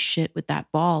crazy shit with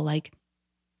that ball, like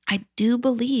I do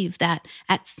believe that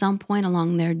at some point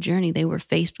along their journey, they were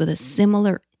faced with a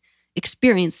similar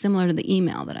experience similar to the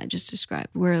email that I just described,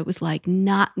 where it was like,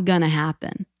 not gonna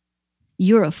happen.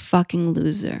 You're a fucking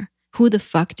loser. Who the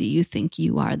fuck do you think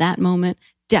you are? That moment,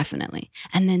 definitely.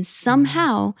 And then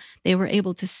somehow they were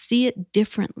able to see it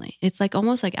differently. It's like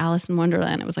almost like Alice in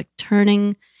Wonderland. It was like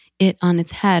turning it on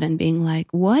its head and being like,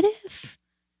 what if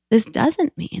this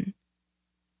doesn't mean,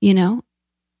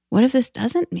 what if this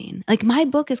doesn't mean? Like, my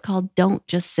book is called Don't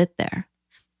Just Sit There.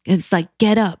 It's like,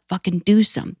 get up, fucking do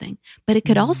something. But it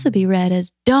could also be read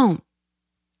as don't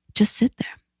just sit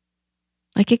there.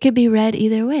 Like, it could be read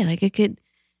either way. Like,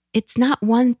 it's not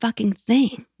one fucking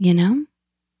thing,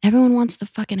 Everyone wants the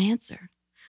fucking answer.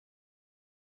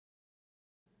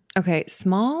 Okay,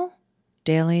 small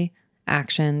daily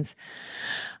actions,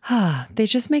 they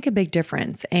just make a big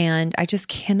difference. And I just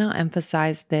cannot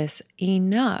emphasize this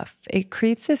enough. It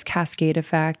creates this cascade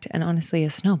effect and honestly a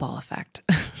snowball effect.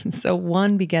 So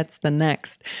one begets the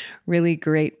next really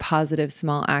great positive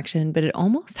small action, but it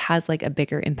almost has like a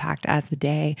bigger impact as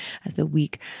the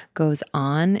week goes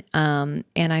on. And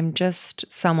I'm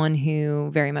just someone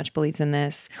who very much believes in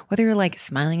this, whether you're like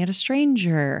smiling at a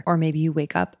stranger, or maybe you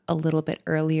wake up a little bit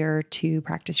earlier to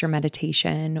practice your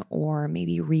meditation, or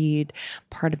maybe read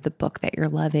part of the book that you're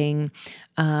loving,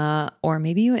 or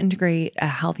maybe you integrate a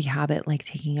healthy habit like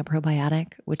taking a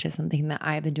probiotic, which is something that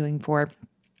I've been doing for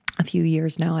a few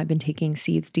years now. I've been taking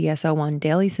Seed's DS-01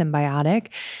 Daily Symbiotic,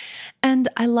 and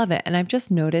I love it. And I've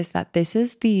just noticed that this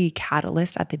is the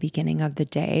catalyst at the beginning of the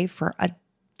day for a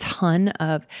ton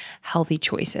of healthy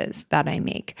choices that I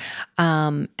make.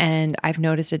 And I've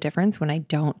noticed a difference when I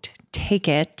don't take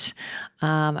it.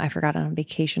 I forgot on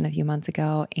vacation a few months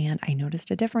ago and I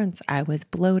noticed a difference. I was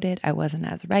bloated. I wasn't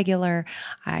as regular.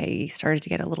 I started to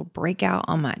get a little breakout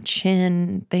on my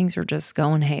chin. Things were just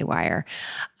going haywire.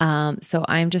 So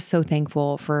I'm just so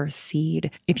thankful for Seed.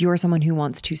 If you are someone who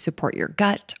wants to support your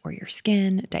gut or your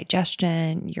skin,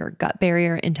 digestion, your gut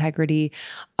barrier integrity,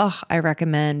 I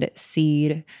recommend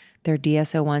Seed. Their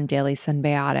DS-01 Daily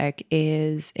Symbiotic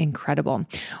is incredible.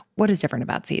 What is different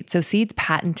about Seed? So Seed's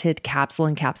patented capsule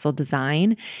and capsule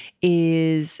design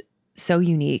is so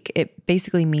unique. It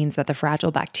basically means that the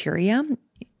fragile bacteria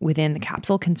within the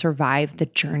capsule can survive the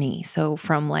journey. So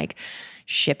from like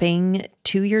shipping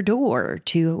to your door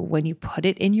to when you put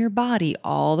it in your body,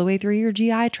 all the way through your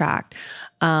GI tract,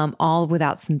 all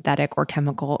without synthetic or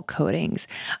chemical coatings.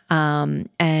 And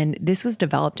this was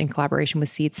developed in collaboration with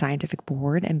Seed's scientific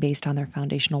board and based on their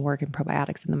foundational work in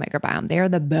probiotics and the microbiome. They are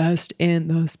the best in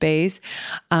the space.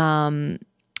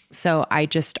 So I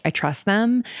trust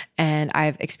them and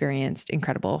I've experienced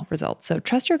incredible results. So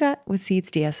trust your gut with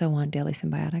Seed's DS-01 Daily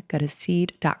Symbiotic. Go to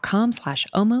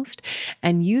seed.com/almost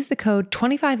and use the code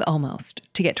 25almost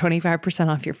to get 25%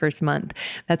 off your first month.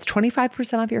 That's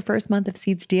 25% off your first month of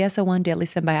Seed's DS-01 Daily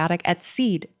Symbiotic at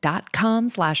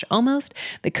seed.com/almost.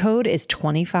 The code is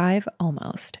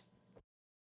 25almost.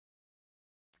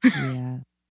 Yeah.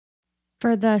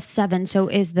 For the 7, so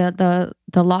is the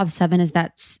law of 7, is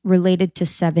that related to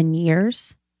 7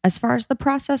 years as far as the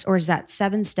process, or is that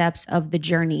 7 steps of the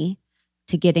journey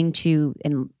to getting to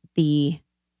the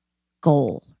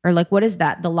goal? Or like, what does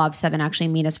the law of 7 actually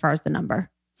mean as far as the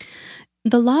number?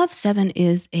 The law of 7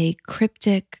 is a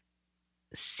cryptic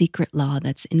secret law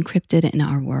that's encrypted in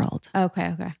our world.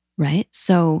 Okay. Right?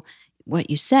 So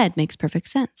what you said makes perfect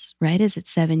sense, right? Is it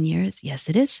 7 years? Yes,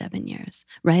 it is 7 years,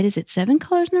 right? Is it 7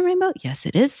 colors in a rainbow? Yes,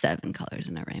 it is 7 colors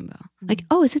in a rainbow. Mm-hmm. Like,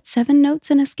 is it 7 notes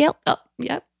in a scale? Oh,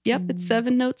 yep. Mm-hmm. It's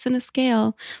 7 notes in a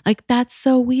scale. Like, that's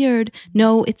so weird.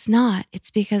 No, it's not. It's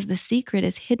because the secret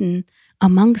is hidden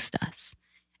amongst us.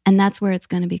 And that's where it's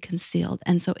going to be concealed.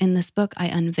 And so in this book, I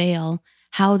unveil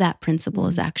how that principle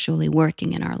is actually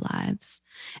working in our lives.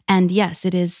 And yes,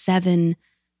 it is 7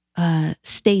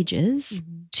 stages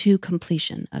to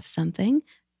completion of something,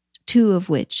 2 of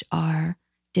which are,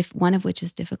 one of which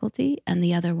is difficulty, and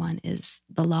the other one is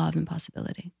the law of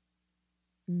impossibility.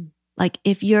 Like,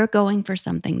 if you're going for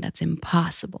something that's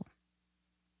impossible,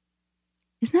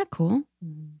 isn't that cool?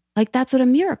 Like, that's what a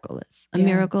miracle is. A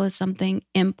miracle is something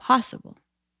impossible.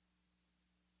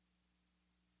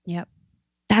 Yep.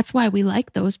 That's why we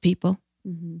like those people.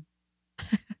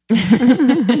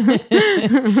 The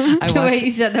way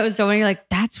you said that was so funny. You're like,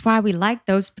 that's why we like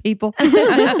those people. We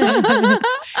like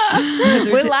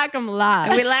them a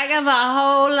lot. We like them a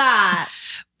whole lot.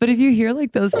 But if you hear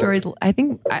like those stories, I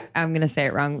think I'm going to say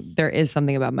it wrong. There is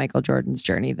something about Michael Jordan's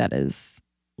journey that is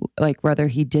like whether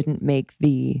he didn't make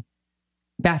the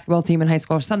basketball team in high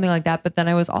school or something like that. But then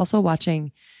I was also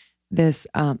watching this,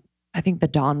 I think the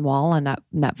Dawn Wall on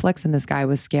Netflix, and this guy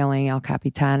was scaling El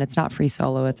Capitan. It's not Free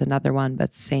Solo, it's another one,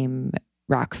 but same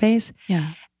rock face.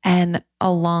 Yeah. And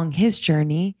along his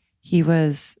journey, he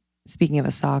was speaking of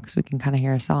a saw, because we can kind of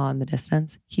hear a saw in the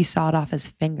distance, he sawed off his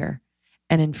finger.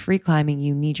 And in free climbing,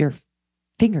 you need your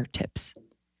fingertips.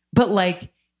 But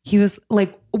like, he was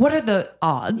like, what are the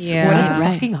odds? Yeah. What are the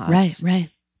Right, fucking odds? Right.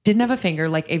 Didn't have a finger,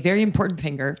 like a very important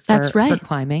finger for, That's right. for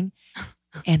climbing.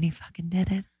 And he fucking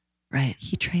did it. Right.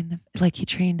 He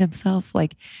trained himself.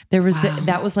 Like there was Wow.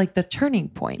 that was like the turning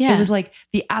point. Yeah. It was like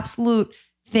the absolute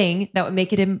thing that would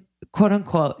make it quote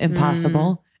unquote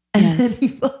impossible. And Yes. then he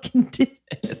fucking did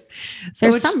it. So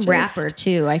There's it's some just- rapper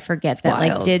too, I forget, that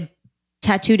like wild.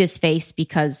 tattooed his face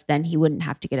because then he wouldn't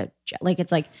have to get like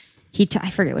it's like I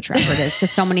forget which rapper it is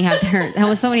because so many have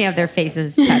their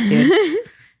faces tattooed.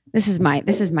 This is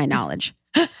my knowledge.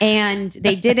 And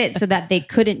they did it so that they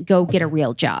couldn't go get a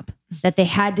real job, that they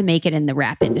had to make it in the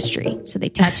rap industry. So they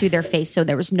tattooed their face so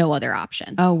there was no other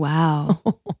option. Oh, wow.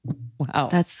 Wow.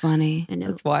 That's funny. I know.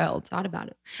 That's wild. Thought about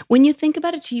it. When you think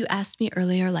about it too, you asked me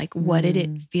earlier, like, what did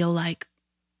it feel like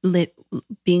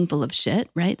being full of shit,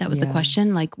 right? That was the Yeah.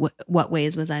 question. Like, what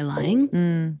ways was I lying?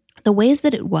 Mm. The ways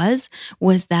that it was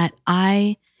that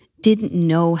I didn't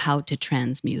know how to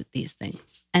transmute these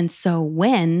things. And so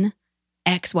when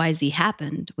XYZ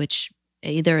happened, which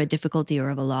either a difficulty or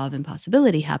of a law of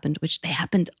impossibility happened, which they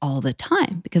happened all the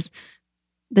time, because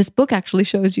this book actually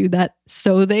shows you that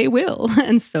so they will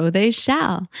and so they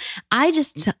shall. I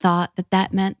just thought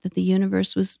that meant that the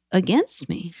universe was against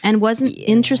me and wasn't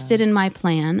interested in my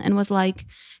plan and was like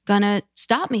gonna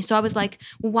stop me. So I was like,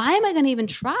 why am I gonna even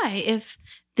try if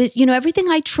everything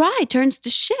I try turns to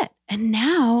shit? And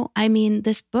now, I mean,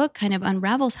 this book kind of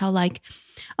unravels how like,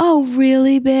 oh,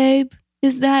 really, babe?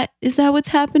 Is that what's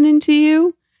happening to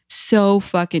you? So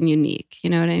fucking unique. You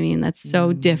know what I mean? That's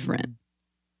so different.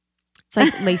 It's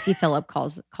like Lacey Phillip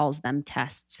calls them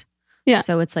tests. Yeah.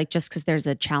 So it's like just because there's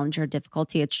a challenge or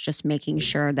difficulty, it's just making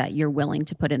sure that you're willing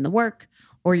to put in the work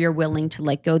or you're willing to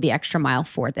like go the extra mile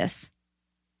for this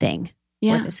thing,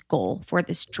 for this goal, for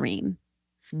this dream.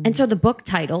 And so the book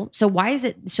title, so why is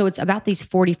it, so it's about these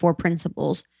 44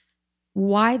 principles.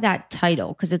 Why that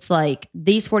title? Because it's like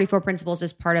these 44 principles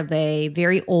is part of a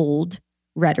very old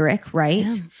rhetoric, right?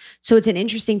 Yeah. So it's an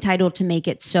interesting title to make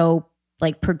it so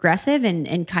like progressive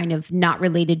and kind of not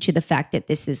related to the fact that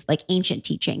this is like ancient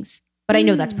teachings. But I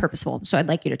know that's purposeful. So I'd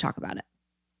like you to talk about it.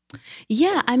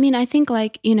 Yeah, I mean, I think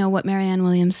like, what Marianne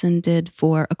Williamson did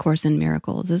for A Course in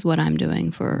Miracles is what I'm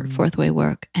doing for Fourth Way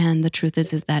work. And the truth is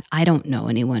that I don't know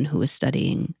anyone who is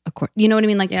studying A Course. You know what I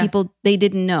mean? Like people, they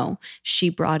didn't know. She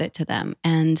brought it to them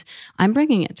and I'm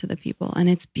bringing it to the people and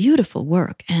it's beautiful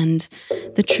work. And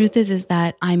the truth is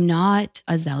that I'm not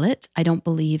a zealot. I don't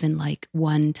believe in like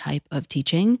one type of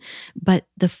teaching, but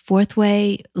the Fourth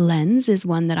Way lens is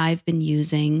one that I've been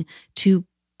using to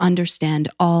understand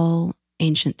all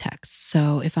ancient texts.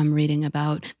 So if I'm reading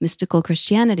about mystical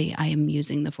Christianity, I am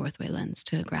using the Fourth Way lens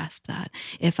to grasp that.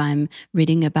 If I'm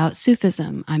reading about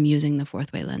Sufism, I'm using the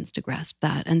Fourth Way lens to grasp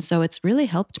that. And so it's really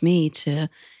helped me to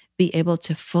be able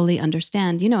to fully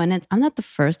understand, and I'm not the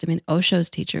first. I mean, Osho's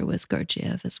teacher was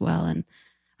Gurdjieff as well. And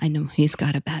I know he's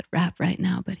got a bad rap right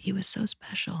now, but he was so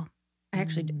special. I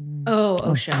actually do. Oh,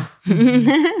 Osho.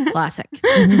 Classic.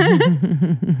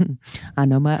 I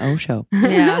know my Osho.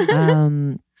 Yeah.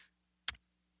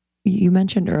 You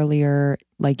mentioned earlier,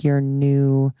 like your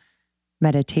new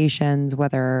meditations,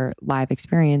 whether live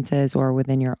experiences or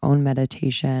within your own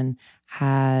meditation,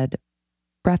 had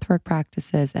breathwork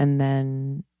practices. And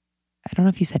then I don't know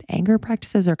if you said anger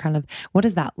practices or kind of what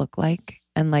does that look like?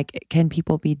 And like, can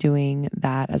people be doing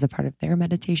that as a part of their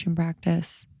meditation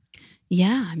practice?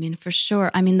 Yeah, I mean, for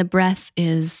sure. I mean, the breath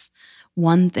is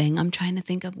one thing. I'm trying to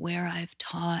think of where I've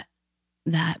taught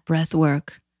that breath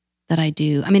work that I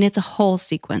do. I mean, it's a whole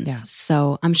sequence. Yeah.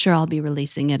 So I'm sure I'll be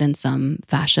releasing it in some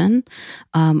fashion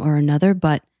or another.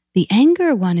 But the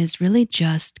anger one is really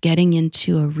just getting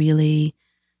into a really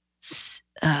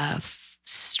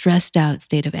stressed out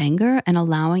state of anger and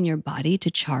allowing your body to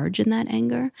charge in that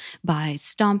anger by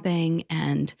stomping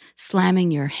and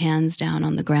slamming your hands down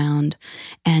on the ground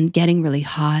and getting really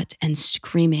hot and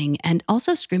screaming, and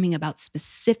also screaming about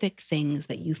specific things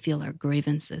that you feel are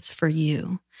grievances for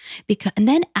you. And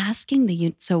then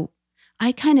asking so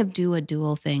I kind of do a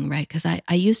dual thing, right? Because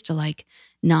I used to like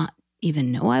not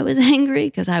even know I was angry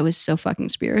because I was so fucking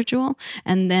spiritual.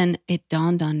 And then it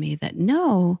dawned on me that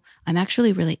no, I'm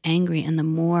actually really angry. And the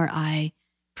more I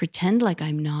pretend like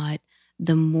I'm not,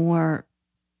 the more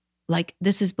like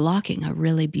this is blocking a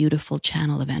really beautiful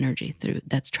channel of energy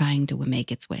that's trying to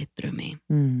make its way through me.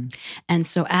 And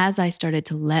so as I started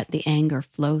to let the anger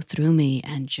flow through me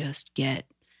and just get...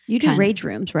 You do rage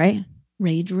rooms, right?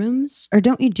 Rage rooms? Or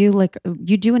don't you do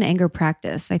you do an anger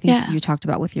practice? I think Yeah. you talked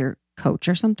about with your coach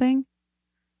or something.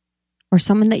 Or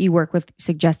someone that you work with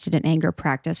suggested an anger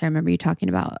practice. I remember you talking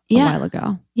about a while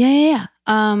ago. Yeah.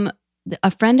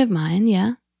 A friend of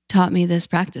mine, taught me this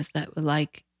practice that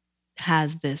like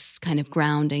has this kind of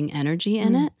grounding energy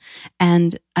in it.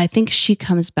 And I think she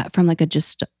comes back from like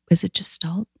is it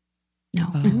Gestalt?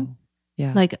 No. Oh,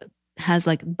 yeah. Like has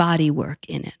like body work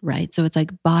in it, right? So it's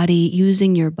like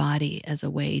using your body as a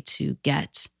way to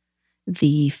get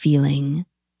the feeling,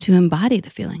 to embody the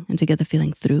feeling and to get the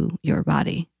feeling through your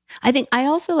body. I think I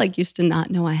also like used to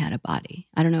not know I had a body.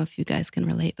 I don't know if you guys can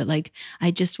relate, but like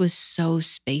I just was so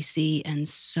spacey and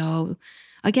so,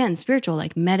 again, spiritual,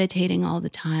 like meditating all the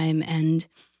time and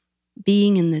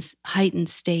being in this heightened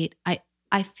state. I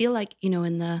feel like,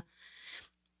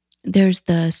 there's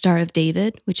the Star of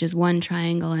David, which is one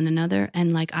triangle and another.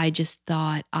 And like, I just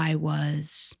thought I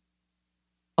was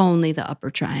only the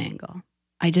upper triangle.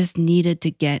 I just needed to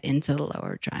get into the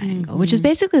lower triangle, which is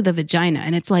basically the vagina.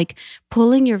 And it's like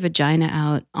pulling your vagina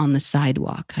out on the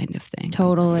sidewalk kind of thing.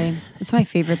 Totally. It's my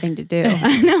favorite thing to do.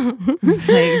 I know. It's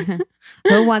like,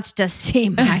 who wants to see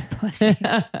my pussy?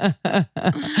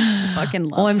 Fucking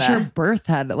love Well, I'm that. sure birth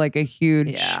had like a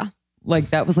huge, like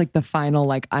that was like the final,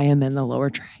 like I am in the lower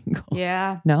triangle.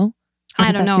 Yeah. No? How I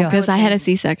did don't that know feel? because I had a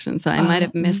C-section, so I might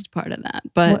have missed part of that.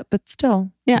 But But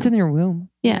still, Yeah. it's in your womb,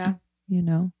 yeah.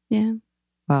 Yeah.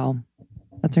 Wow.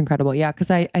 That's incredible. Yeah. Because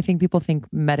I think people think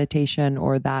meditation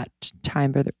or that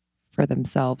time for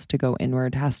themselves to go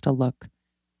inward has to look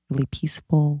really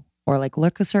peaceful or like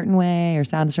look a certain way or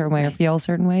sound a certain way or feel a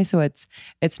certain way. So it's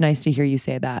nice to hear you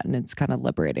say that. And it's kind of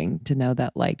liberating to know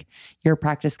that like your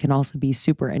practice can also be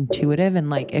super intuitive. And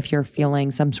like if you're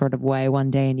feeling some sort of way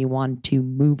one day and you want to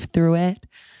move through it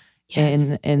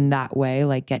in that way,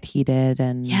 like get heated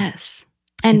and Yes.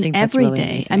 And every really day,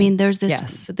 amazing. I mean, there's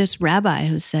this rabbi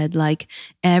who said like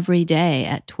every day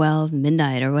at 12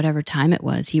 midnight or whatever time it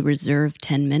was, he reserved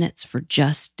 10 minutes for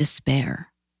just despair.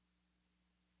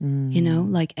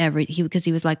 Like because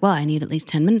he was like, well, I need at least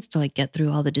 10 minutes to like get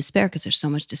through all the despair because there's so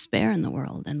much despair in the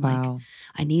world. And like,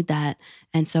 I need that.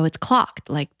 And so it's clocked,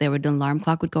 like an alarm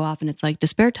clock would go off and it's like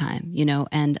despair time,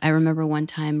 And I remember one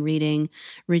time reading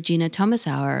Regina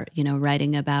Thomasauer,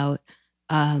 writing about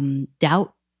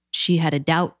doubt. She had a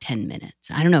doubt 10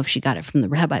 minutes. I don't know if she got it from the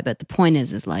rabbi, but the point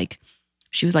is like,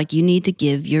 she was like, you need to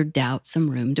give your doubt some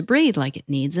room to breathe. Like it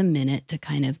needs a minute to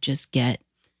kind of just get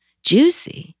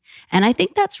juicy. And I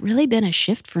think that's really been a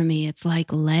shift for me. It's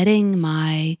like letting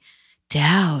my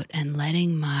doubt and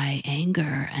letting my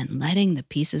anger and letting the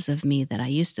pieces of me that I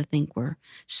used to think were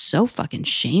so fucking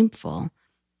shameful,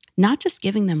 not just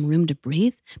giving them room to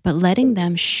breathe, but letting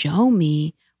them show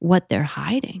me what they're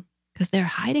hiding. Because they're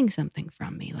hiding something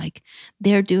from me. Like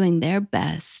they're doing their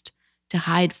best to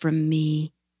hide from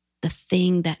me the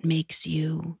thing that makes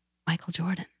you Michael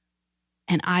Jordan.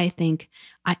 And I think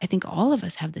all of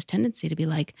us have this tendency to be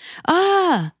like,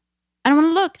 I don't want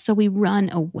to look. So we run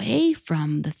away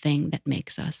from the thing that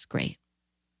makes us great.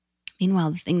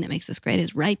 Meanwhile, the thing that makes us great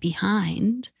is right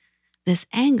behind this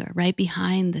anger, right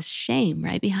behind this shame,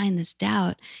 right behind this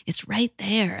doubt. It's right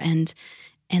there. And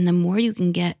the more you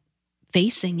can get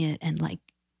facing it and like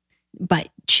by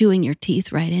chewing your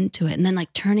teeth right into it and then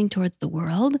like turning towards the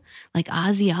world like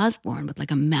Ozzy Osbourne with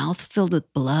like a mouth filled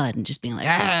with blood and just being like,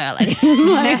 I just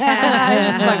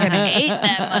fucking hate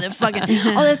that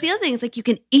motherfucking. Oh, that's the other thing. It's like you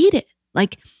can eat it.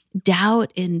 Like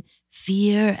doubt and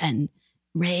fear and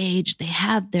rage, they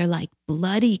have their like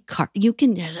bloody you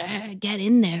can get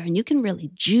in there and you can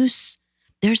really juice.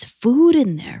 There's food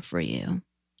in there for you.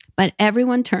 But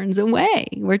everyone turns away.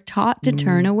 We're taught to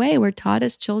turn away. We're taught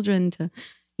as children to,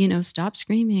 stop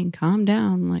screaming, calm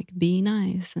down, like be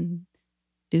nice and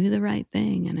do the right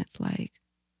thing. And it's like,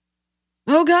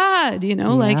 oh God,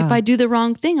 like if I do the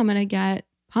wrong thing, I'm going to get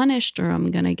punished or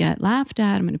I'm going to get laughed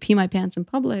at. I'm going to pee my pants in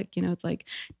public. It's like,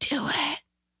 do it.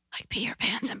 Like pee your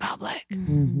pants in public.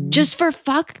 Just for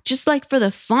just like for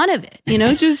the fun of it,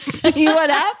 just see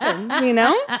what happens,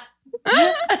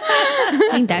 I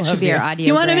think that should be our audio.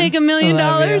 You want to brand. make $1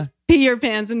 million? Pee your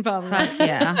pants in public. Fuck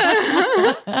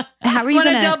yeah. How are you want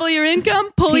to gonna double your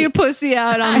income? Pull your pussy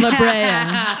out on La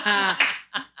Brea.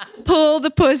 Pull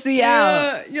the pussy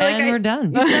out. You're like, we're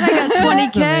done. You said I got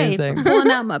 20K for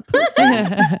pulling out my pussy.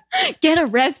 Get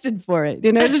arrested for it.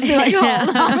 Just be like,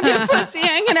 oh, with your pussy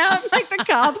hanging out, like the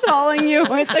cops hauling you.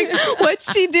 It's like,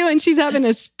 what's she doing? She's having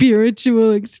a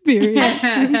spiritual experience.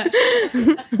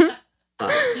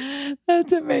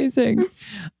 That's amazing.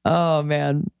 Oh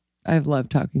man, I've loved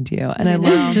talking to you. And I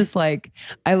love just like,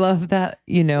 I love that,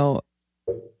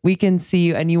 we can see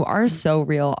you and you are so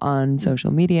real on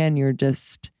social media and you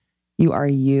are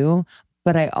you.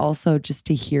 But I also just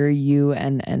to hear you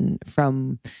and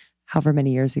from however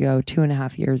many years ago,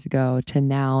 2.5 years ago to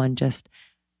now, and just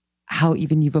how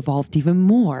even you've evolved even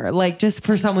more. Like just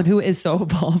for someone who is so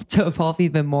evolved to evolve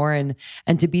even more and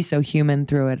to be so human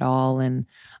through it all. And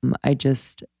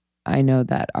I know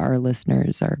that our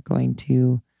listeners are going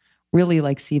to really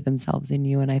like see themselves in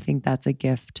you. And I think that's a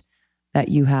gift that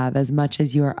you have as much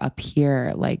as you are up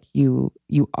here. Like you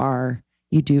are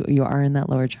in that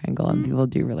lower triangle and people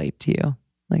do relate to you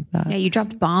like that. Yeah, you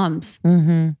dropped bombs.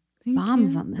 Mm-hmm.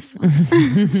 Bombs on this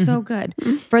one. So good.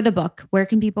 For the book, where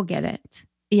can people get it?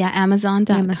 Yeah,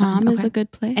 Amazon.com Amazon, is okay. a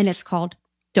good place. And it's called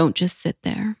Don't Just Sit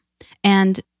There.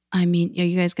 And I mean, are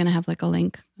you guys going to have like a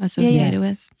link associated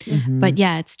with? Mm-hmm. But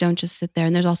yeah, it's Don't Just Sit There.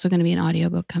 And there's also going to be an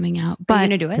audiobook coming out. Are But you going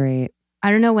to do it? Great.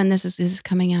 I don't know when this is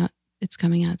coming out. It's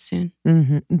coming out soon.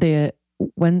 Mm-hmm.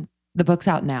 When the book's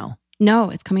out now. No,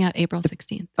 it's coming out April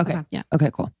 16th. Okay. Yeah.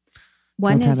 Okay, cool.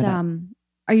 When So is, time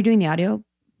are you doing the audio?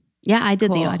 Yeah, I did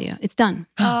the Cool. audio. It's done.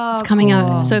 Oh, It's coming cool.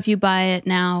 out. So if you buy it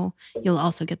now, you'll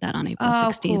also get that on April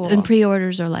 16th. cool. And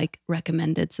pre-orders are like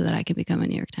recommended so that I can become a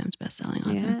New York Times bestselling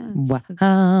author.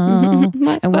 Wow. And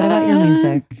what about your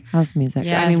music? How's music?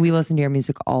 Yes. I mean, we listen to your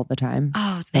music all the time.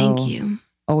 Oh, so thank you.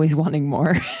 Always wanting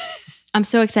more. I'm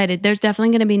so excited. There's definitely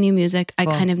going to be new music. Cool.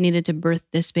 I kind of needed to birth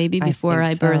this baby I before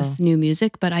I think so. birth new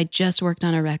music, but I just worked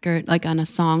on a record, like on a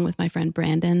song with my friend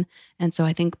Brandon. And so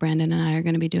I think Brandon and I are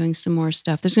going to be doing some more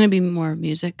stuff. There's going to be more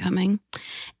music coming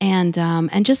and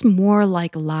just more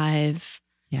like live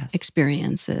Yes.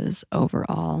 experiences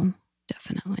overall.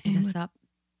 Definitely. This up.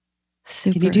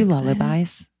 Super Can you do excited.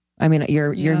 lullabies? I mean,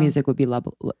 your Yeah. music would be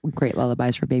great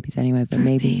lullabies for babies anyway, but For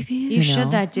maybe. babies? You should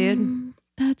know. that, dude.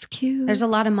 That's cute. There's a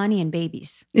lot of money in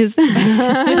babies. Is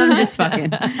that? I'm just fucking.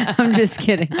 I'm just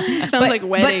kidding. Sounds like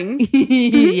weddings.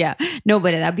 Yeah. No,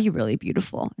 but that'd be really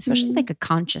beautiful, especially like a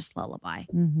conscious lullaby.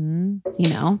 Mm-hmm. You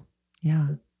know? Yeah.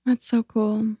 That's so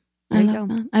cool. There I you love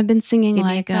go. that. I've been singing Give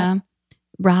me a like cup.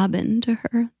 Robin to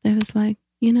her. That was like,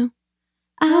 Oh,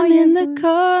 I'm yeah. in the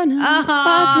corner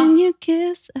watching you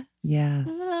kiss. Yes.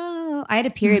 Oh, I had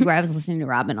a period where I was listening to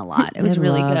Robin a lot. It was I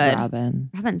really love good. Robin.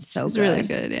 Robin's so It's good. really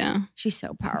good. Yeah. She's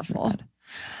so powerful. Good.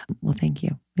 Well, thank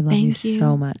you. We love Thank you you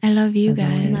so much. I love you as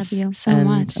guys. always. Love you. so And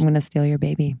much. I'm going to steal your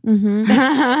baby.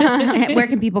 Mm-hmm. Where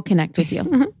can people connect with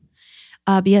you?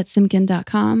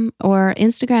 BietSimkin.com or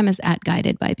Instagram is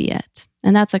 @guidedbybiet.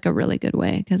 And that's like a really good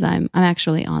way because I'm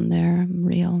actually on there. I'm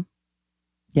real.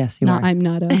 Yes, you are. I'm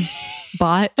not a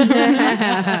bot. You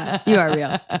are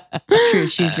real. It's true.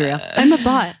 She's real. I'm a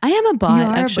bot. I am a bot, You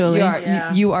are, actually. You are,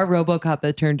 Yeah. you are RoboCop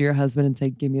that turned to your husband and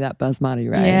said, "Give me that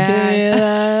basmati rice." Yes.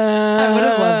 I would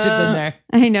have loved to have been there.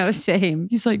 I know, same.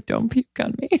 He's like, "Don't puke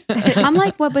on me." I'm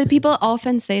like, what? But people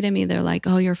often say to me, they're like,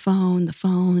 oh, the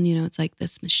phone, it's like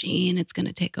this machine, it's going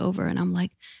to take over. And I'm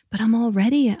like, but I'm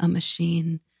already a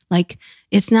machine. Like,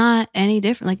 it's not any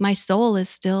different. Like, my soul is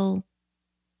still,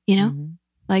 Mhm.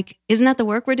 like, isn't that the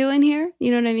work we're doing here?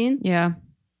 You know what I mean? Yeah.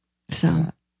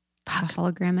 So, It's a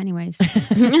hologram, anyways. All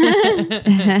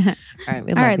right,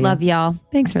 we All right, you. love y'all.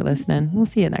 Thanks for listening. We'll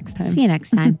see you next time. See you next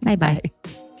time. Bye-bye.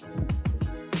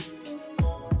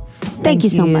 Thank you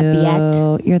so much,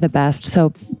 Biet. You're the best.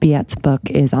 So Biet's book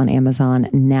is on Amazon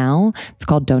now. It's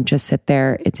called Don't Just Sit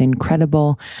There. It's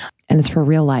incredible. And it's for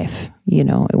real life. It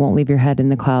won't leave your head in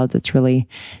the clouds. It's really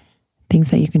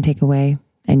things that you can take away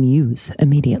and use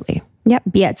immediately. Yep,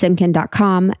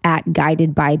 BietSimkin.com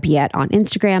 @guidedbybiet on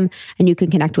Instagram. And you can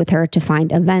connect with her to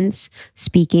find events,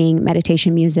 speaking,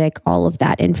 meditation music, all of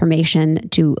that information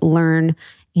to learn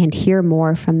and hear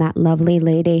more from that lovely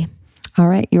lady. All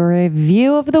right. Your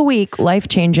review of the week,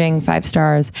 life-changing, 5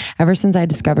 stars. Ever since I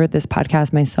discovered this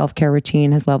podcast, my self-care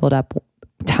routine has leveled up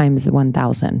times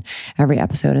 1,000. Every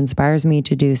episode inspires me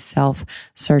to do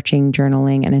self-searching,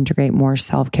 journaling, and integrate more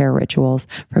self-care rituals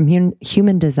from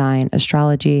human design,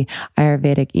 astrology,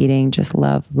 Ayurvedic eating. Just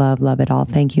love, love, love it all.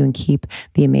 Thank you and keep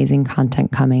the amazing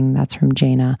content coming. That's from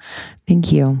Jaina.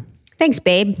 Thank you. Thanks,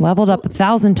 babe. Leveled up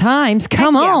 1,000 times.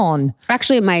 Come Heck yeah. on.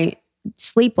 Actually, in my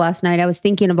sleep last night, I was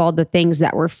thinking of all the things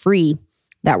that were free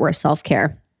that were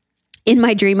self-care. In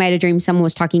my dream, I had a dream someone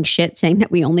was talking shit saying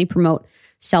that we only promote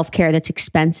self-care that's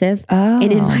expensive. Oh,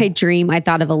 And in my dream, I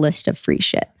thought of a list of free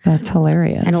shit. that's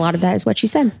hilarious. And a lot of that is what she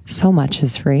said. So much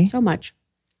is free. So much.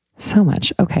 So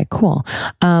much. Okay, cool.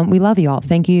 We love you all.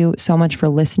 Thank you so much for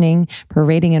listening, for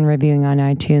rating and reviewing on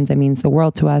iTunes. It means the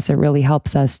world to us. It really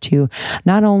helps us to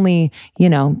not only,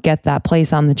 get that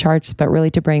place on the charts, but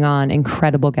really to bring on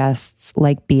incredible guests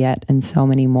like Biet and so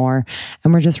many more.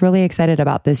 And we're just really excited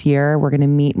about this year. We're going to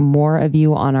meet more of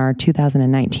you on our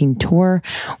 2019 tour.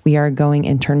 We are going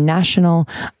international.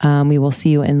 We will see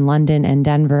you in London and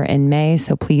Denver in May.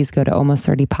 So please go to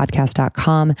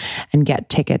almost30podcast.com and get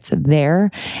tickets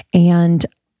there. and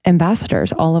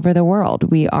ambassadors all over the world.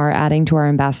 We are adding to our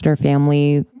ambassador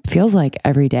family, feels like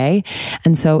every day.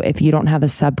 And so if you don't have a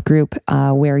subgroup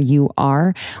where you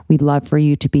are, we'd love for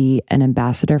you to be an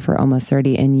ambassador for Almost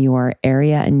 30 in your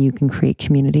area, and you can create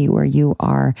community where you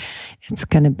are. It's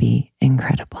going to be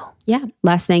incredible. Yeah.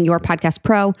 Last thing, Your Podcast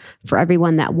Pro, for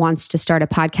everyone that wants to start a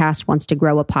podcast, wants to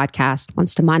grow a podcast,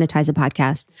 wants to monetize a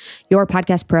podcast. Your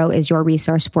Podcast Pro is your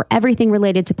resource for everything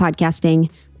related to podcasting.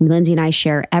 Lindsay and I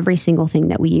share every single thing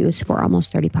that we use for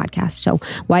Almost 30 podcasts. So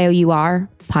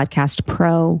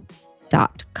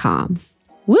yourpodcastpro.com.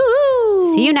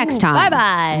 Woo! See you next time.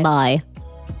 Bye-bye. Bye.